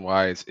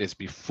 timeline-wise, is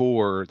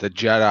before the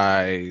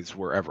Jedis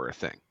were ever a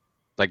thing.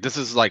 Like, this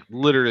is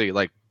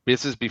literally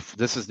this is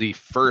the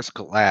first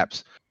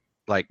collapse,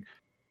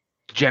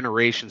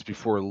 generations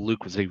before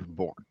Luke was even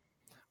born.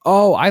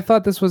 Oh, I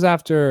thought this was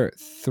after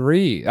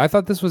 3. I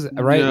thought this was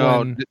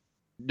when.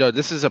 No,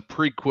 this is a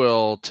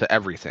prequel to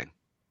everything.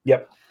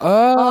 Yep.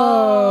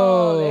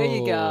 Oh, there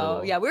you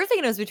go. Yeah, we were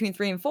thinking it was between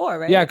 3 and 4,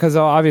 right? Yeah, because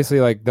obviously,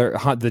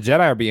 the Jedi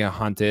are being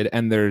hunted,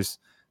 and there's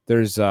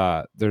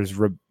the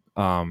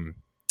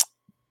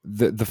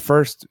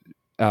first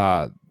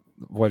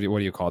what do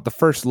you call it? The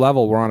first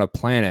level, we're on a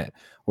planet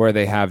where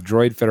they have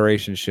droid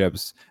Federation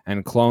ships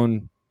and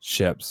clone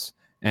ships,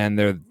 and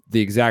they're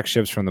the exact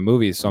ships from the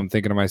movies. So I'm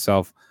thinking to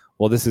myself,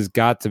 well, this has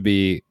got to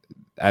be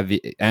at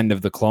the end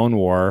of the Clone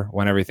War,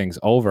 when everything's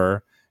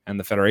over and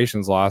the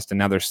Federation's lost, and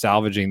now they're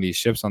salvaging these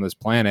ships on this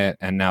planet,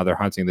 and now they're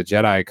hunting the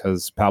Jedi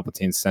because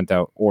Palpatine sent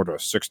out Order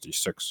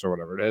 66 or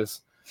whatever it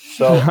is.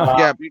 So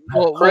yeah,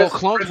 Chris,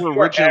 clones were you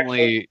are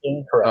originally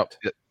incorrect.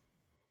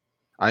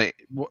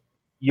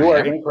 You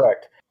are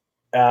incorrect.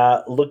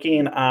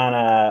 Looking on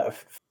a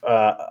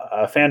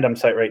fandom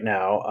site right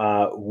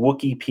now,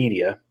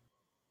 Wikipedia,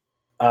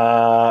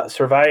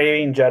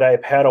 surviving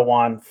Jedi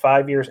Padawan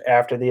 5 years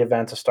after the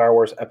events of Star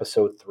Wars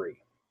Episode 3.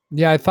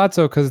 Yeah, I thought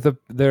so, because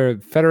their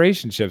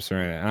Federation ships are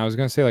in it, and I was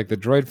going to say the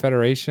Droid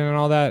Federation and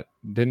all that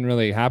didn't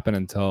really happen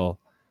until,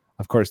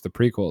 of course, the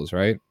prequels,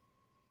 right?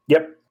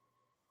 Yep.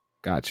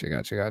 Gotcha.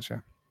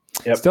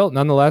 Yep. Still,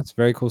 nonetheless,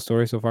 very cool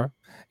story so far.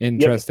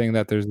 Interesting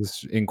that there's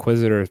this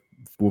Inquisitor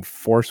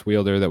Force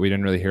wielder that we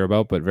didn't really hear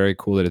about, but very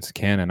cool that it's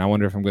canon. I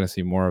wonder if I'm going to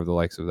see more of the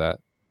likes of that.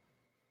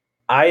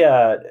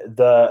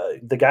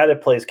 The guy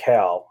that plays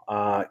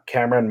Cal,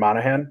 Cameron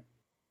Monaghan.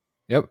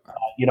 Yep.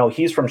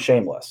 He's from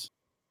Shameless.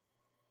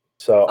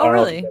 So I don't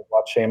know if you guys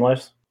watch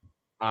Shameless.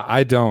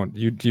 I don't.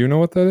 Do you know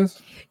what that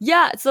is?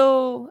 Yeah.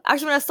 So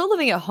actually, when I was still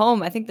living at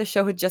home, I think the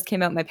show had just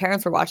came out. My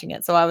parents were watching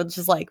it, so I would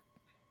just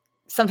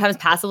sometimes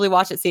passively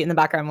watch it, see it in the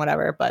background,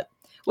 whatever. But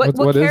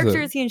what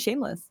character is he in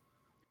Shameless?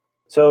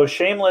 So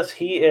Shameless,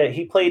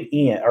 he played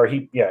Ian, or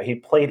he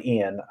played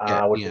Ian,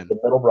 which is the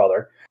middle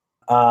brother.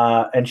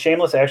 And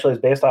Shameless actually is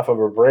based off of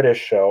a British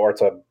show, or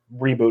it's a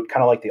reboot,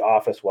 kind of like The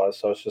Office was.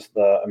 So it's just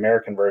the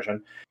American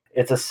version.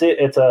 It's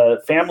a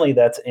family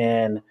that's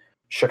in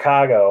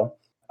Chicago.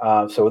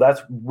 So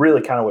that's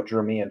really kind of what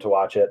drew me in to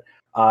watch it.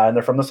 And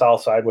they're from the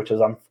South Side, which is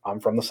I'm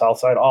from the South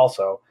Side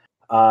also.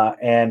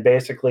 And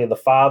basically the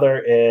father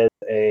is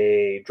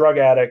a drug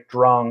addict,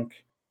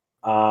 drunk.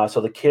 So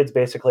the kids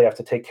basically have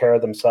to take care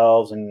of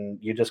themselves, and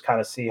you just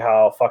kind of see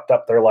how fucked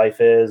up their life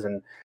is.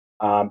 And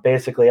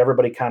basically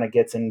everybody kind of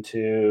gets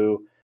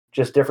into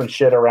just different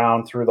shit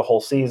around through the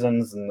whole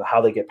seasons and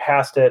how they get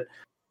past it.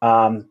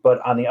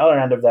 But on the other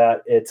end of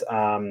that, it's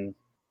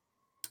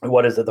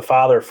what is it? The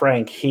father,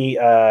 Frank. He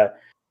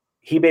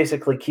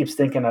basically keeps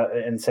thinking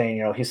and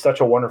saying, he's such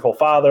a wonderful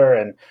father,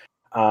 and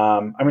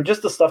I mean,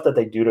 just the stuff that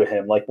they do to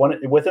him. Like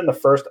within the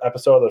first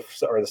episode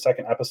or the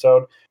second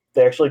episode,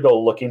 they actually go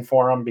looking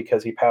for him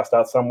because he passed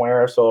out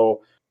somewhere.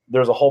 So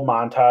there's a whole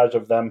montage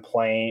of them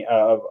playing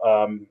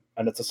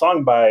and it's a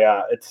song by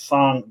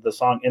the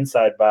song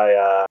Inside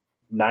by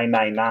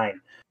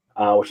 999,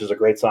 which is a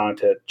great song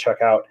to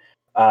check out.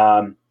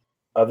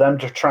 Of them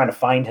just trying to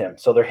find him,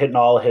 so they're hitting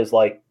all his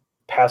like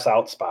pass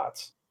out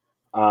spots.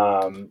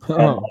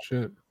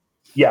 Shit.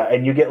 Yeah,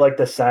 and you get like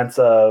the sense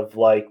of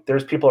like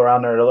there's people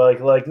around there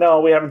like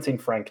no, we haven't seen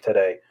Frank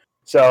today.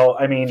 So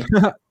I mean,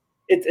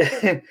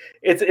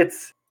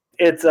 it's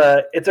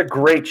a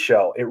great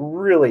show. It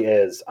really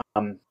is.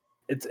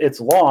 It's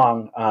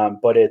long,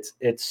 but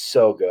it's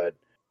so good.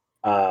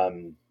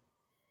 So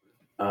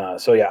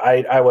yeah,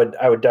 I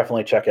would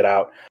definitely check it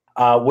out.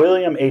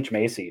 William H.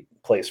 Macy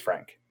plays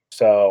Frank.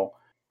 So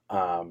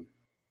who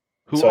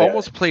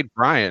almost played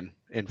Brian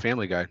in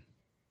Family Guy.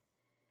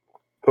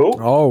 Who?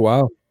 Oh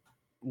wow.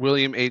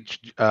 William H.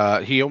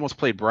 He almost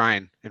played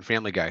Brian in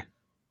Family Guy.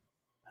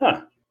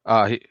 Huh.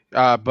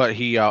 But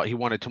he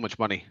wanted too much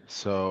money,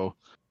 so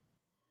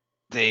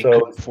they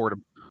couldn't afford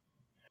him.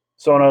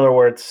 So in other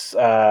words,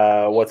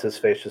 what's his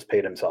face just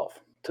paid himself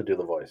to do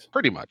the voice.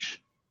 Pretty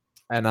much.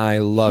 And I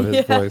love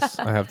his voice,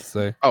 I have to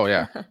say. Oh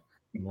yeah.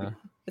 Yeah.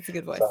 It's a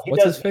good voice. So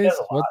What's his face?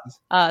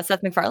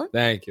 Seth MacFarlane.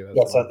 Thank you.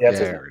 That's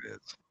there it is.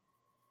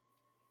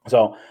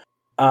 So,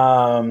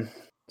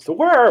 so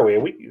where are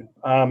we?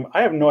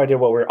 I have no idea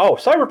what we're. Oh,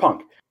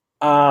 Cyberpunk.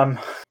 That's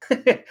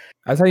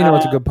how you know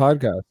it's a good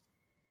podcast.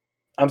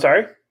 I'm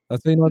sorry.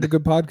 That's how you know it's a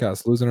good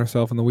podcast. Losing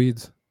ourselves in the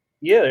weeds.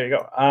 Yeah, there you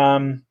go.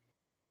 I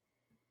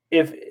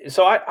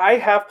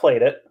have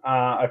played it.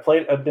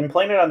 I've been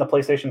playing it on the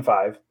PlayStation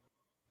 5.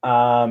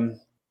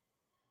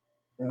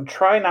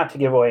 Try not to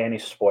give away any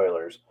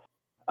spoilers.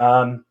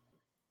 I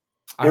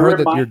heard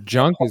that your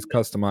junk is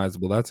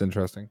customizable. That's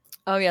interesting.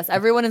 Oh yes,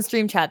 everyone in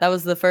stream chat. That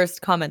was the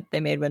first comment they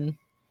made when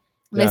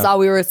they saw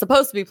we were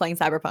supposed to be playing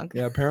Cyberpunk.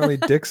 Yeah, apparently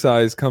dick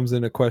size comes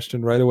into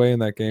question right away in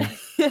that game.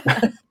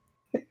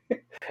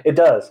 It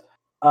does.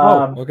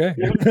 Okay.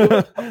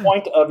 The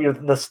point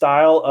of the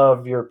style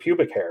of your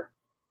pubic hair.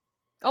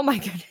 Oh my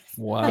goodness.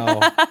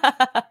 Wow.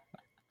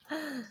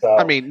 So,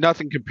 I mean,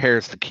 nothing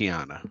compares to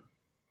Kiana.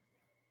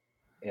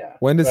 Yeah.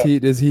 When does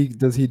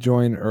he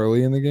join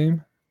early in the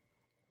game?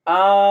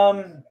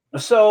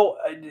 So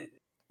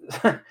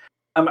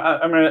I'm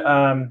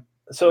gonna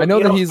so I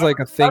know that he's like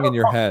a thing in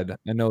your head.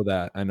 I know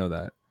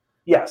that.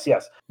 Yes.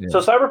 Yeah.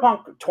 So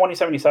Cyberpunk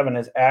 2077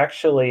 is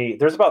actually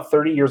there's about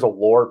 30 years of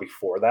lore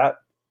before that.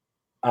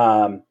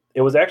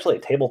 It was actually a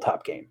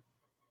tabletop game,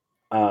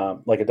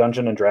 like a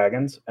Dungeons and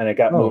Dragons, and it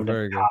got moved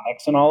into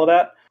comics and all of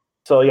that.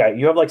 So yeah,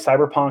 you have like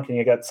Cyberpunk, and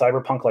you got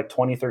Cyberpunk like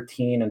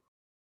 2013 and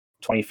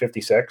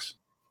 2056,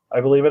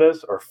 I believe it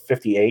is, or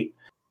 58,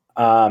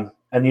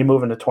 and you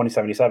move into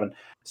 2077.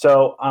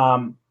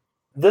 So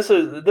this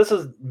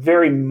is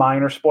very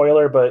minor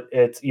spoiler, but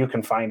you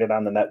can find it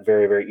on the net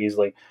very, very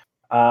easily.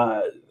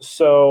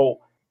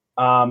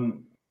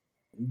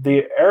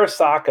 The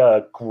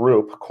Arasaka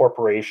group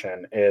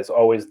corporation is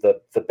always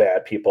the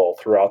bad people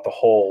throughout the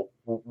whole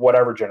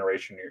whatever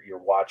generation you're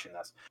watching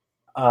this.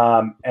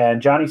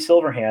 And Johnny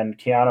Silverhand,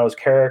 Keanu's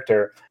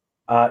character,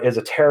 is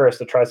a terrorist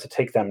that tries to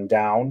take them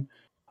down.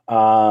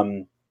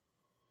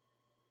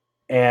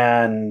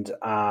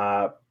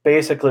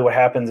 Basically what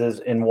happens is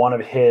in one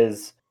of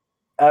his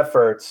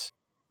efforts,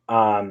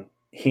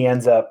 he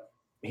ends up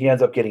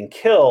getting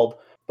killed,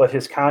 but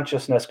his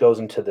consciousness goes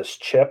into this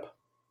chip.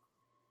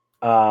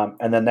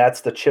 And then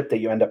that's the chip that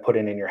you end up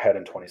putting in your head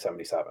in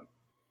 2077.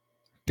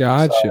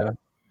 Gotcha. So,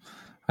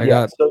 I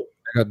got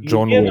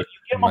John Wick. You get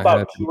them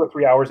about 2 or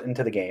 3 hours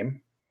into the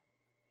game.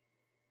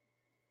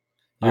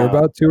 You're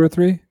about 2 or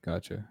 3?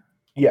 Gotcha.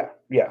 Yeah.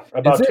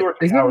 About 2 or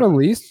 3 is hours. It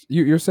released?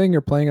 You're saying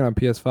you're playing it on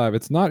PS5.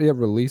 It's not yet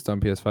released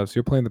on PS5, so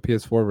you're playing the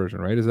PS4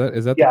 version, right? Is that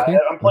the case? Yeah,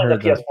 I'm playing the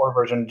PS4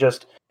 version,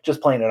 just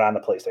playing it on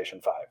the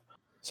PlayStation 5.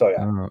 So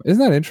yeah.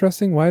 Isn't that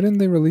interesting? Why didn't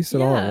they release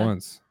it all at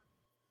once?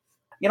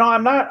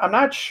 I'm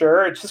not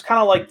sure. It's just kind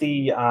of like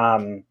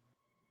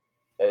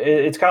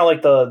it's kind of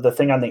like the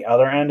thing on the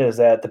other end is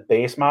that the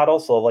base model.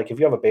 So like if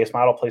you have a base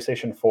model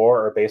PlayStation 4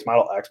 or a base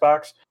model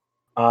Xbox,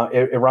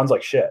 it runs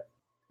like shit.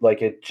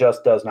 Like it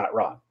just does not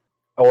run,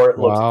 or it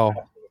looks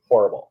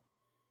horrible.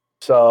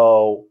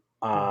 So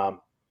there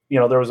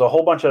was a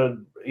whole bunch of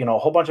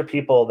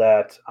people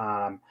that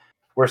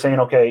were saying,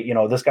 okay,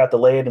 this got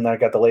delayed and then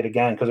it got delayed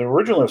again because it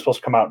originally was supposed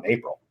to come out in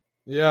April.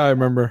 Yeah, I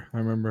remember.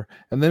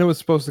 And then it was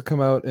supposed to come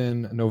out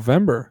in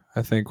November,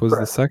 I think, was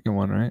the second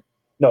one, right?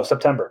 No,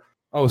 September.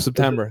 Oh,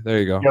 September. There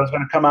you go. Yeah, it was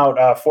going to come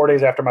out 4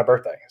 days after my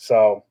birthday.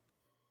 So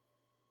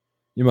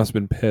you must have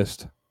been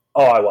pissed.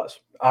 Oh, I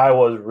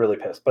was really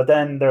pissed. But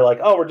then they're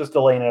like, oh, we're just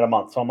delaying it a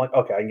month. So I'm like,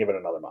 okay, I can give it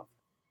another month.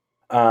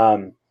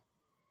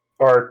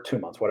 Or 2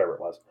 months, whatever it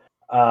was.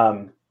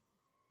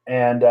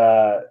 and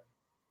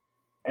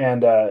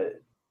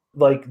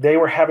like they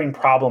were having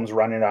problems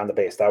running on the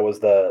base. That was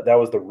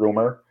the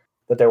rumor,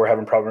 that they were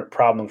having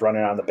problems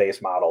running on the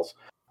base models.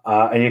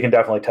 And you can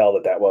definitely tell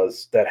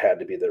that had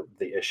to be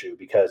the issue,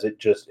 because it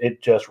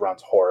just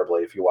runs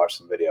horribly if you watch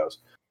some videos.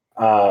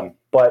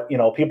 But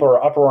people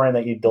are uproaring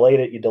that you delayed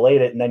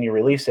it, and then you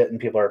release it, and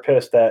people are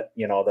pissed that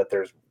that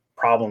there's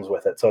problems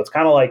with it. So it's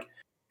kind of like,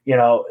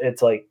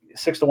 it's like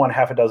 6 to 1,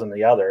 half a dozen to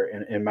the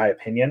other, in my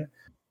opinion.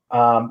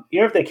 Even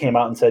if they came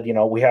out and said,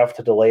 we have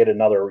to delay it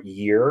another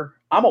year,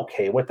 I'm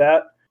okay with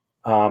that.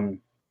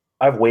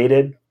 I've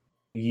waited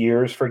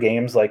years for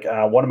games. Like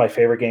one of my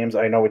favorite games,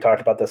 I know we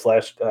talked about this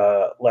last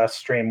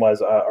stream,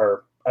 was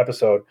our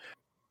episode,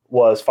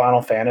 was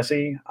Final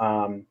Fantasy.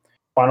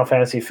 Final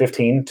Fantasy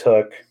 15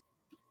 took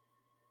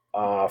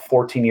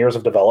 14 years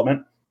of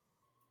development.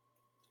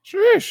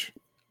 Sheesh.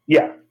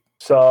 Yeah.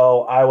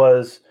 So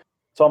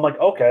I'm like,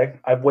 okay,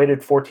 I've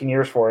waited 14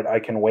 years for it. I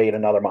can wait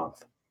another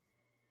month.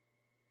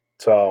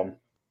 So,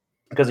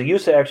 because it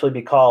used to actually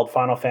be called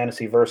Final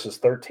Fantasy Versus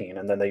 13,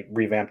 and then they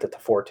revamped it to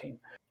 14.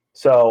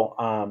 So,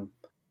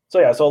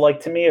 yeah. So, like,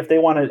 to me, if they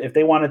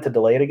wanted to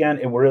delay it again,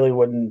 it really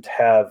wouldn't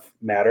have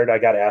mattered. I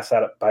got asked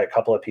that by a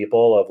couple of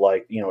people of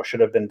like, should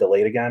have been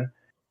delayed again.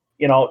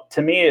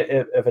 To me,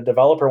 if a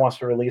developer wants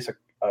to release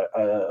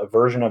a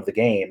version of the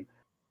game,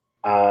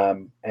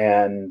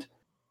 and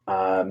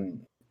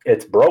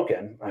it's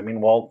broken, I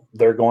mean, well,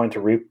 they're going to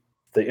reap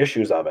the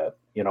issues of it.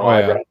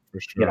 For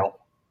sure.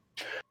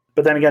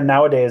 But then again,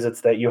 nowadays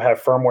it's that you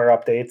have firmware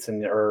updates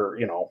or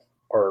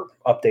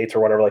updates or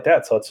whatever like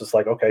that. So it's just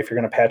like, okay, if you're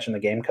going to patch in the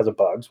game because of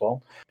bugs,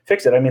 well,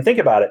 fix it. I mean, think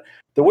about it.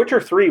 The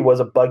Witcher 3 was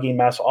a buggy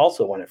mess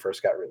also when it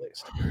first got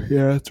released.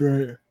 Yeah, that's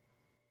right.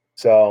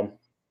 So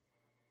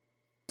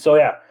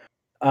yeah.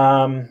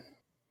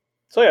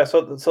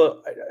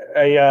 So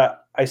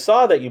I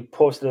saw that you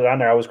posted it on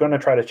there. I was going to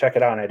try to check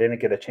it out, and I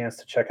didn't get a chance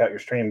to check out your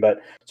stream.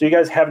 But so you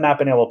guys have not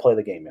been able to play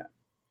the game yet?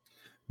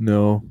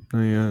 No,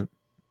 not yet.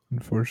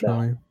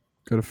 Unfortunately,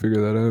 got to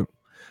figure that out.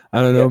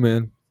 I don't know,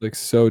 man. Like,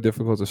 so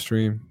difficult to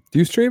stream. Do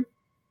you stream?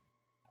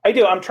 I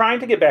do. I'm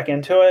trying to get back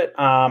into it.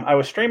 I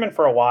was streaming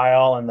for a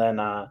while, and then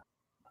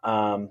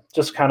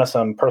just kind of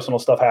some personal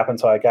stuff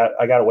happened, so I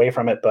got away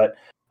from it. But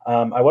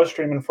I was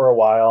streaming for a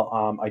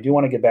while. I do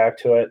want to get back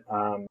to it.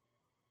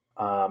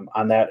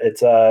 On that, it's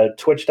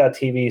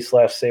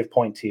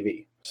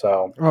twitch.tv/SavePointTV.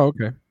 So. Oh,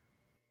 okay.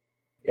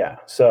 Yeah.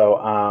 So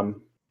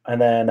and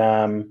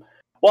then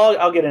well,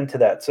 I'll get into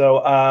that.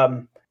 So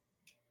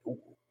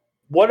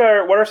what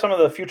are some of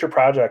the future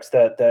projects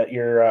that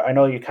you're? I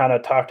know you kind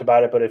of talked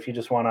about it, but if you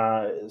just want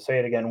to say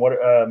it again,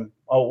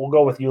 we'll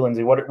go with you,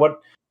 Lindsay. What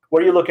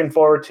are you looking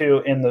forward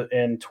to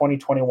in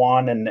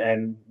 2021,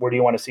 and where do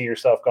you want to see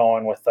yourself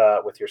going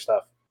with your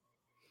stuff?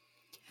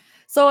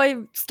 So I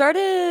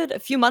started a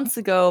few months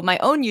ago my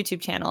own YouTube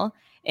channel,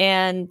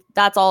 and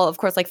that's all, of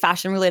course, like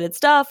fashion related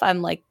stuff.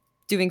 I'm like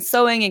doing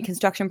sewing and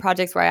construction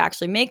projects where I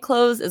actually make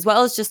clothes, as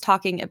well as just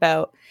talking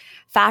about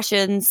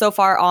fashion so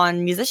far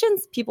on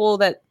musicians, people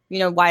that,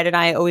 Wyatt and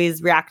I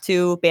always react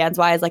to bands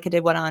wise. Like I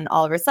did one on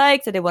Oliver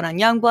Sykes, I did one on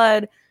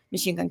Youngblood,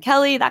 Machine Gun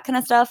Kelly, that kind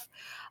of stuff.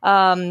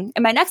 And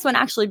my next one,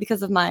 actually,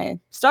 because of my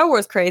Star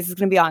Wars craze, is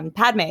going to be on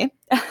Padme,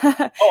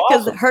 because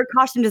awesome. Her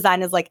costume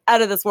design is like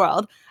out of this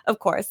world, of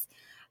course.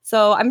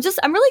 So I'm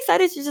really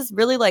excited to just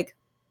really like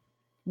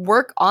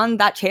work on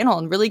that channel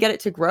and really get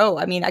it to grow.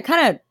 I mean, I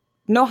kind of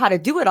know how to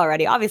do it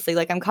already. Obviously,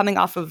 like I'm coming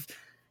off of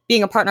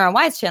being a partner on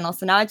Wyatt's channel,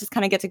 so now I just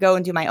kind of get to go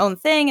and do my own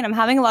thing, and I'm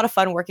having a lot of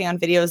fun working on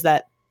videos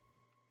that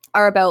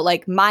are about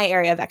like my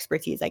area of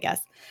expertise, I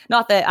guess.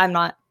 Not that I'm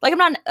not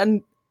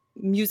a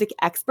music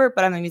expert,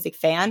 but I'm a music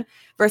fan.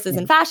 Versus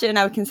in fashion,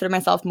 I would consider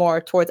myself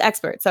more towards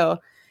expert. So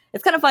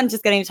it's kind of fun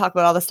just getting to talk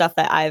about all the stuff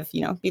that I've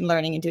been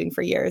learning and doing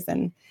for years,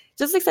 and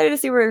just excited to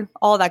see where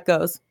all that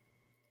goes.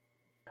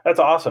 That's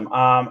awesome.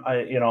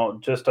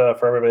 Just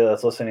for everybody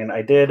that's listening,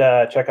 I did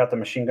check out the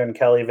Machine Gun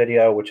Kelly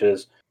video, which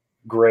is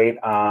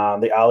great.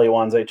 The Ali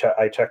ones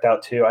I checked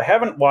out too. I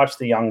haven't watched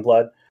the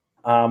Youngblood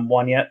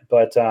one yet,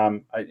 but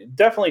I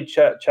definitely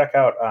check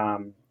out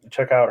her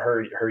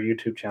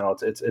YouTube channel.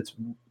 It's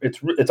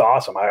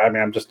awesome. I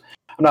mean, I'm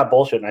not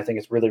bullshitting. I think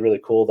it's really,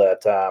 really cool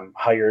that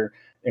how you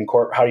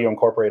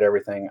incorporate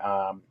everything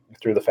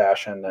through the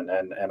fashion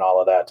and all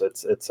of that.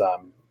 It's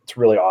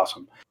really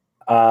awesome.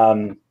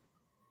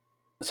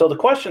 So the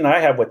question I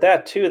have with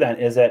that too, then,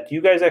 is that do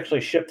you guys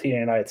actually ship to the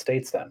United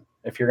States then?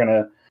 If you're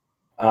gonna,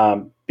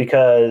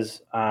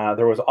 because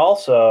there was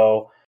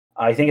also,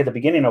 I think at the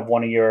beginning of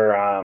one of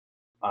your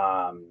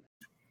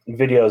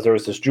videos, there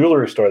was this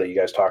jewelry store that you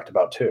guys talked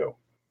about too.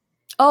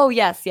 Oh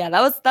yes,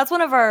 yeah, that's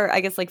one of our, I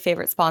guess, like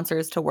favorite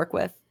sponsors to work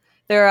with.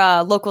 They're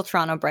a local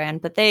Toronto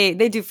brand, but they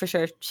do for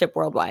sure ship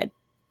worldwide.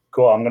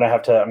 Cool. I'm gonna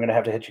have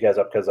to hit you guys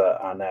up because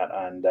on that,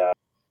 and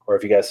or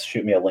if you guys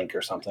shoot me a link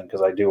or something,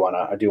 because I do want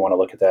to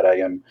look at that. I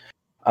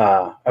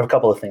have a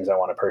couple of things I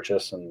want to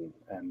purchase and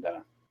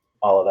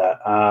all of that.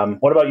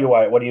 What about you,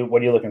 Wyatt? What are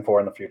you looking for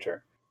in the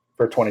future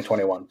for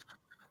 2021?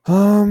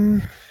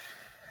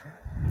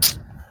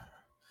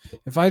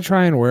 If I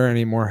try and wear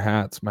any more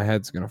hats, my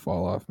head's gonna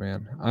fall off,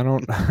 man. I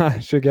don't. I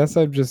should guess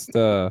I'd just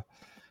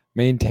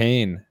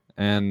maintain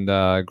and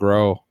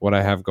grow what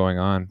I have going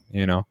on.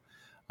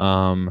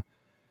 Um,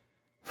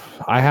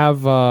 I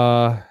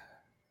have.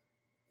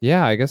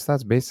 Yeah, I guess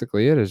that's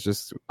basically it. Is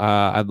just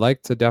I'd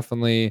like to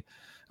definitely.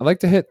 I'd like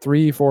to hit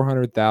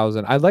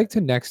 400,000. I'd like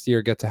to next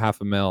year get to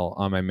 500,000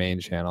 on my main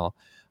channel.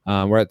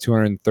 We're at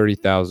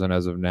 230,000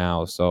 as of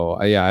now.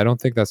 So yeah, I don't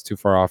think that's too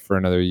far off for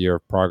another year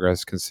of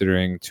progress,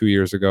 considering 2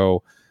 years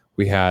ago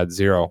we had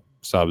 0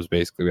 subs.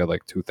 Basically, we had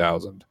like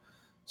 2,000.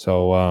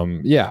 So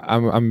yeah,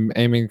 I'm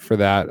aiming for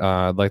that.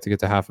 I'd like to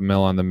get to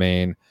 500,000 on the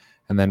main,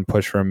 and then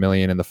push for 1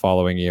 million in the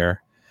following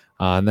year.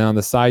 And then on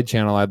the side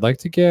channel, I'd like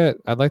to get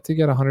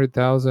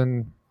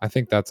 100,000. I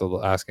think that's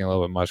asking a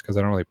little bit much because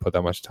I don't really put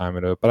that much time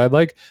into it. But I'd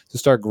like to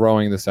start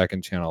growing the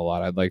second channel a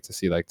lot. I'd like to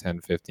see like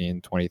 10,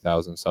 15,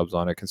 20,000 subs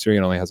on it, considering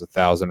it only has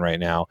 1,000 right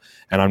now,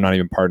 and I'm not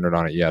even partnered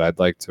on it yet. I'd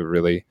like to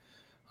really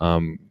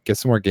get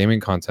some more gaming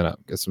content up,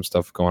 get some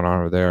stuff going on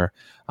over there.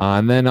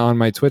 And then on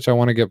my Twitch, I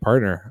want to get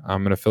partner.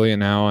 I'm an affiliate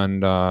now,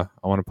 and I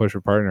want to push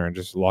for partner and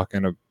just lock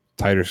in a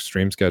tighter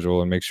stream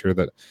schedule and make sure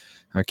that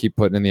I keep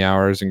putting in the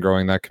hours and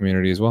growing that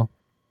community as well.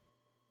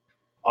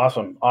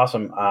 Awesome.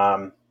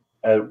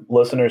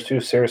 Listeners too,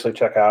 seriously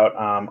check out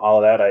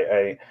all of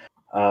that.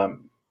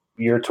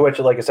 Your Twitch,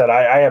 like I said,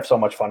 I have so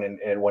much fun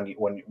in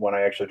when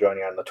I actually join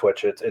you on the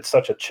Twitch. It's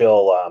such a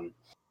chill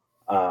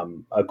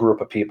a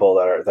group of people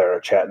that are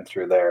chatting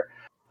through there.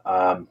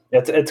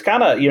 It's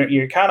kind of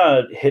you're kind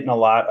of hitting a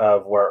lot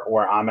of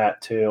where I'm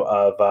at too.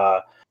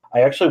 I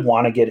actually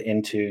want to get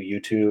into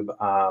YouTube,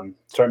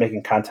 start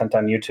making content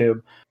on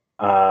YouTube.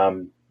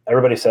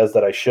 Everybody says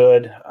that I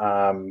should.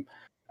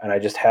 And I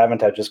just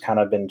haven't. I've just kind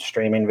of been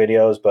streaming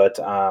videos, but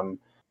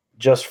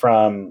just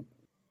from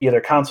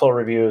either console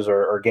reviews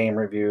or game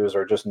reviews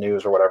or just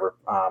news or whatever,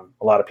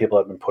 a lot of people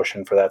have been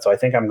pushing for that. So I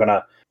think I'm going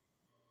to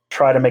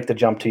try to make the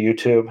jump to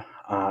YouTube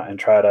and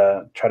try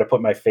to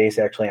put my face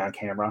actually on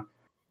camera.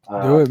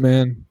 Do it,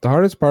 man. The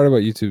hardest part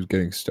about YouTube is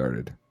getting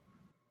started.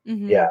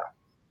 Mm-hmm. Yeah.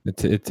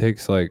 It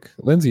takes like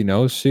Lindsay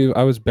knows.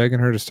 I was begging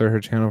her to start her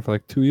channel for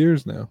like 2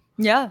 years now.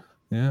 Yeah.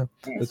 Yeah.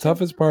 The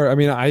toughest part, I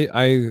mean,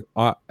 I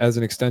as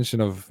an extension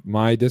of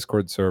my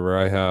Discord server,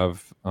 I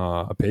have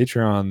a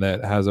Patreon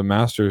that has a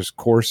master's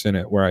course in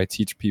it where I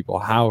teach people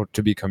how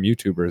to become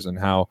YouTubers and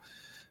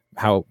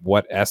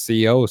what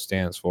SEO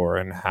stands for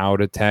and how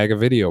to tag a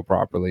video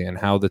properly and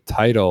how the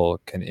title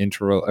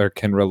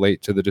can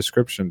relate to the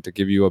description to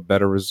give you a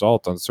better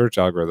result on search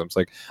algorithms.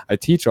 Like, I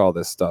teach all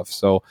this stuff.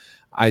 So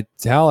I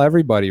tell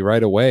everybody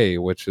right away,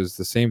 which is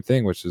the same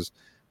thing, which is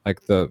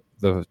like the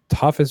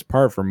toughest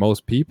part for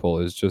most people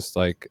is just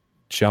like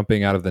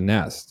jumping out of the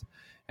nest.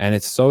 And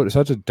it's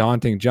such a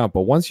daunting jump.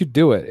 But once you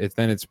do it,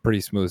 then it's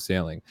pretty smooth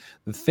sailing.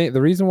 The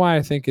reason why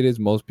I think it is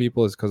most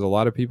people is because a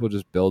lot of people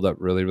just build up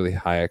really, really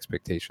high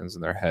expectations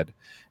in their head.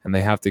 And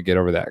they have to get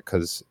over that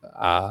because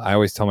I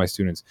always tell my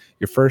students,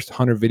 your first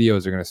 100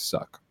 videos are going to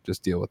suck.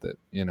 Just deal with it,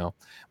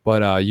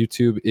 But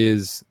YouTube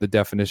is the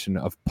definition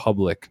of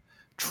public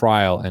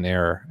trial and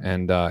error.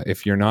 And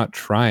if you're not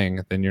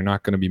trying, then you're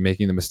not going to be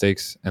making the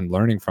mistakes and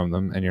learning from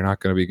them, and you're not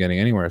going to be getting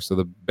anywhere. So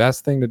the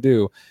best thing to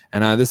do,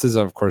 and this is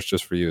of course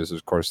just for you, is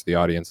of course the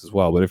audience as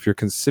well, but if you're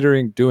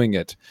considering doing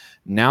it,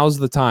 now's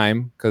the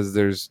time,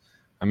 because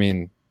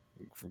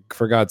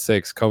for God's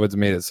sakes, COVID's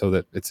made it so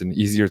that it's an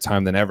easier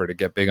time than ever to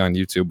get big on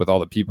YouTube with all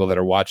the people that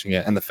are watching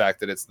it and the fact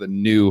that it's the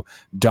new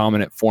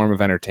dominant form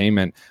of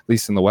entertainment, at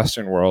least in the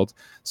Western world.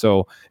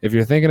 So if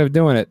you're thinking of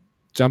doing it,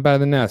 jump out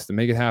of the nest and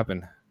make it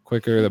happen.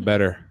 Quicker the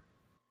better.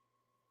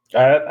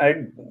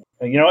 You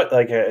know what?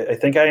 Like I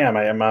think I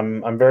am.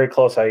 I'm very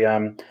close.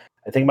 I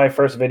think my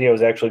first video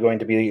is actually going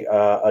to be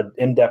an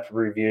in-depth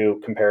review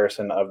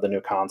comparison of the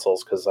new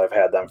consoles because I've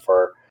had them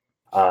for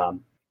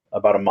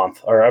about a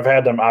month, or I've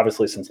had them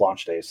obviously since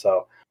launch days.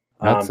 So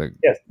that's a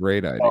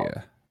great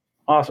idea.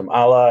 Awesome.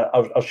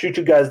 I'll shoot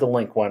you guys the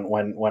link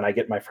when I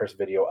get my first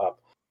video up.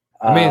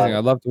 Amazing.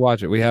 I'd love to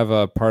watch it. We have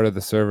a part of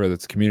the server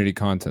that's community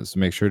content,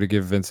 so make sure to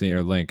give Vincent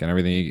your link, and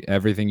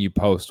everything you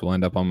post will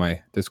end up on my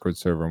Discord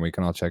server, and we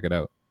can all check it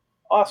out.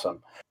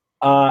 Awesome.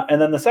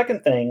 And then the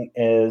second thing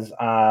is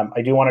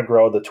I do want to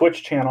grow the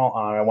Twitch channel.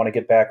 I want to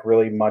get back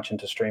really much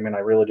into streaming. I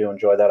really do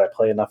enjoy that. I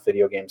play enough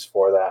video games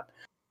for that.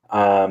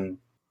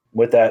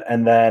 With that,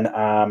 and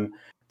then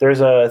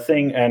there's a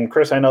thing, and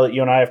Chris, I know that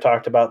you and I have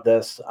talked about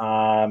this,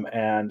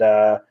 and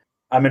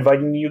I'm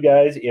inviting you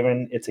guys,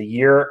 even it's a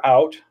year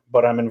out,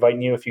 but I'm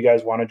inviting you if you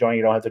guys want to join.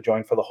 You don't have to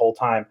join for the whole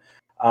time.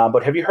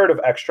 But have you heard of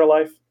Extra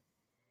Life?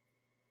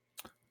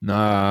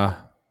 Nah,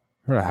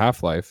 heard of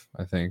Half-Life,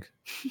 I think.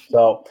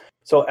 So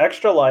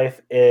Extra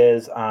Life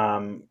is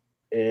a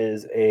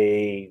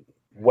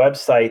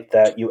website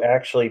that you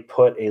actually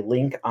put a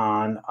link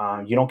on.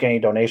 You don't get any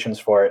donations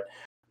for it,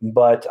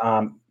 but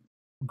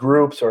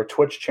groups or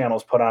Twitch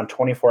channels put on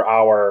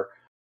 24-hour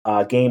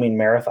gaming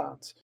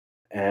marathons.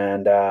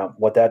 And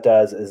what that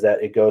does is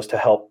that it goes to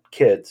help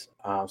kids.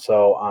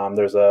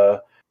 There's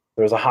a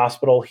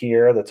hospital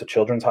here that's a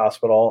children's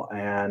hospital,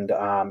 and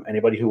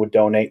anybody who would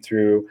donate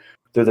through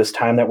through this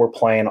time that we're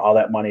playing, all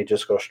that money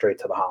just goes straight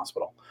to the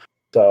hospital.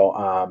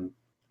 So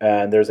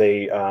and there's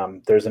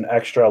an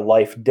extra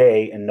life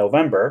day in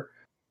November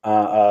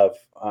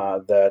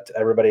that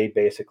everybody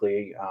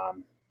basically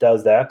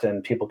does that,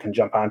 and people can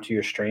jump onto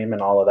your stream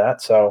and all of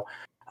that. So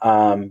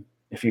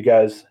if you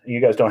guys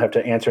don't have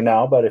to answer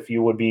now, but if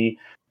you would be,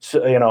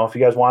 if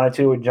you guys wanted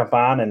to, would jump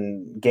on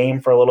and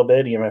game for a little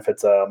bit, even if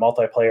it's a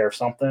multiplayer or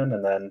something,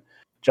 and then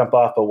jump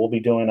off. But we'll be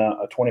doing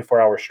a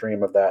 24-hour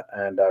stream of that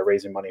and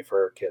raising money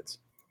for kids.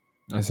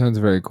 That sounds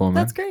very cool, man.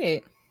 That's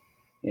great.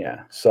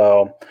 Yeah.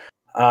 So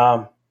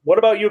what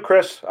about you,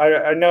 Chris?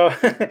 I know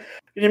you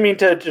didn't mean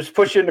to just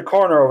push you in the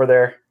corner over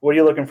there. What are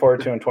you looking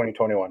forward to in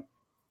 2021?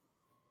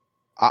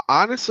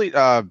 Honestly,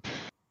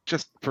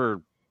 just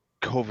for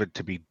COVID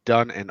to be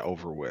done and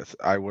over with.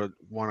 I would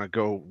want to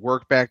go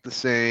work back the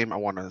same. I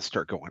want to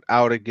start going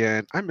out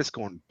again. I miss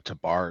going to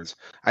bars.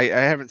 I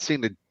haven't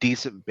seen a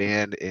decent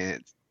band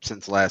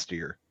since last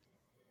year.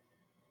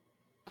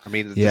 I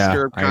mean, the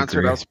Disturbed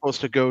concert I was supposed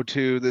to go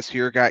to this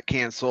year got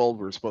canceled.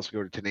 We were supposed to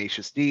go to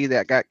Tenacious D.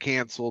 That got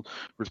canceled.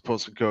 We're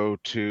supposed to go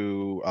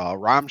to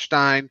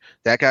Rammstein.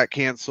 That got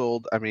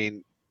canceled. I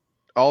mean,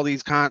 all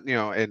these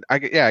and I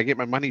get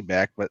my money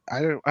back, but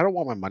I don't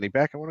want my money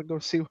back. I want to go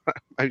see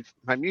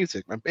my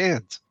music, my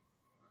bands.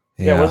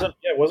 Yeah, wasn't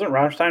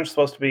Rammstein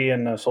supposed to be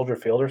in Soldier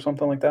Field or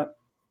something like that?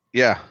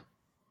 Yeah.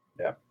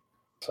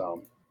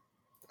 So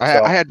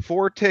I had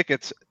 4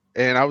 tickets,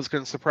 and I was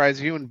going to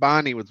surprise you and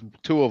Bonnie with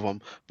 2 of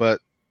them, but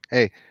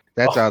hey,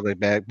 that's out of the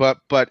bag. But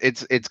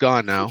it's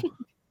gone now.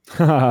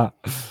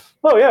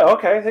 Oh yeah,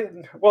 okay.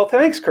 Well,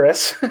 thanks,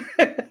 Chris.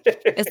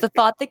 It's the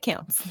thought that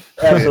counts.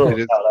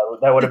 Absolutely,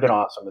 that would have been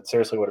awesome. It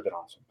seriously would have been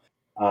awesome.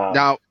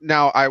 Now,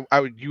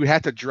 you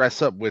have to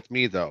dress up with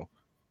me though.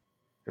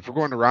 If we're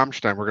going to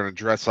Rammstein, we're going to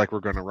dress like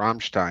we're going to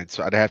Rammstein.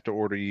 So I'd have to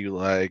order you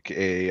like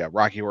a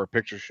Rocky Horror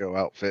Picture Show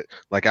outfit,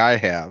 like I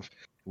have.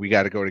 We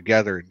got to go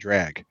together and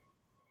drag.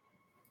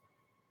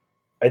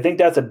 I think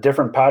that's a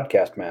different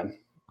podcast, man.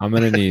 I'm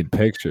gonna need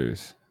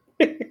pictures.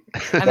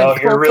 No,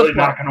 you're really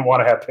not going to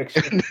want to have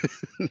pictures.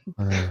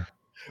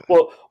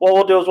 Well, what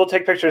we'll do is we'll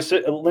take pictures.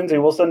 Lindsay,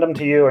 we'll send them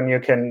to you, and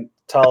you can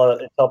tell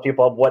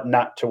people what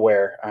not to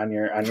wear on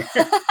your.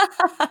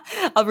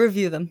 I'll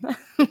review them.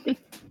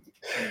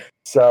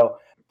 So,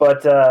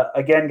 but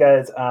again,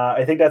 guys,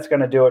 I think that's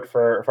going to do it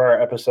for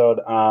our episode.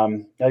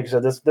 Like I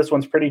said, this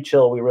one's pretty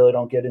chill. We really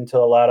don't get into a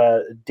lot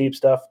of deep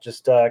stuff.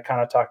 Just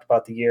kind of talked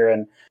about the year,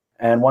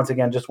 and once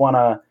again, just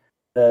want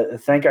to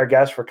thank our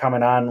guests for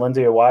coming on,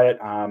 Lindsay or Wyatt.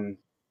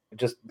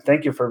 Just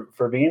thank you for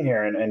being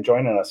here and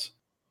joining us.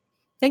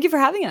 Thank you for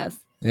having us.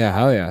 Yeah,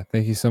 hell yeah.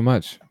 Thank you so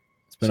much.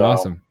 It's been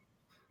awesome.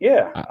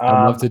 Yeah.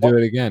 I'd love to do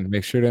it again.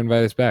 Make sure to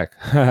invite us back.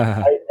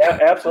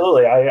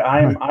 Absolutely.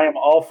 I am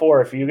all for,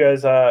 if you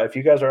guys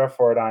are up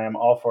for it, I am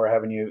all for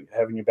having you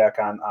back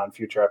on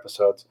future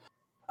episodes.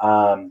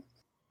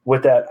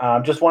 With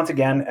that, just once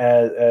again,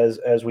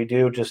 as we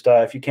do, just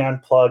if you can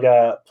plug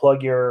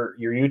your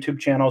YouTube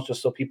channels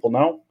just so people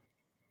know.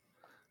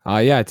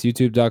 Yeah, it's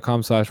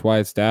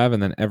youtube.com/WyattStav,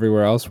 and then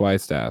everywhere else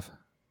WyattStav.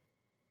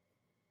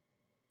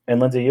 And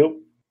Lindsay,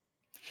 you?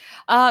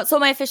 So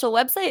my official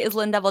website is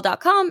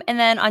lindevil.com, and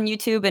then on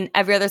YouTube and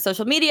every other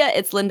social media,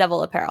 it's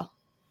Lindevil Apparel.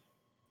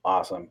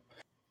 Awesome.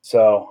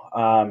 So,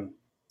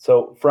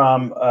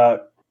 from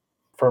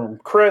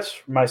Chris,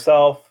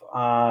 myself,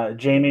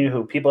 Jamie,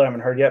 who people haven't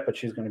heard yet, but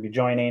she's going to be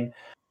joining.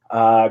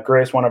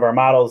 Grace, one of our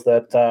models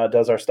that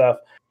does our stuff.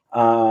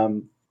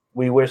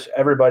 We wish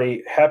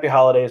everybody happy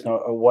holidays,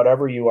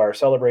 whatever you are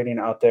celebrating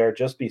out there.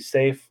 Just be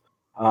safe.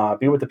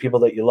 Be with the people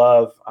that you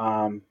love.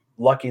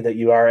 Lucky that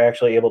you are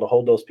actually able to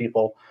hold those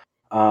people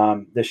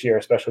this year,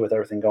 especially with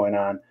everything going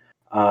on.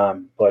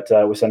 But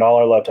we send all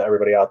our love to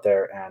everybody out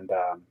there, and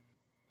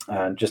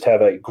just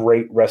have a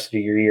great rest of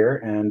your year,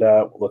 and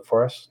look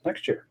for us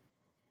next year.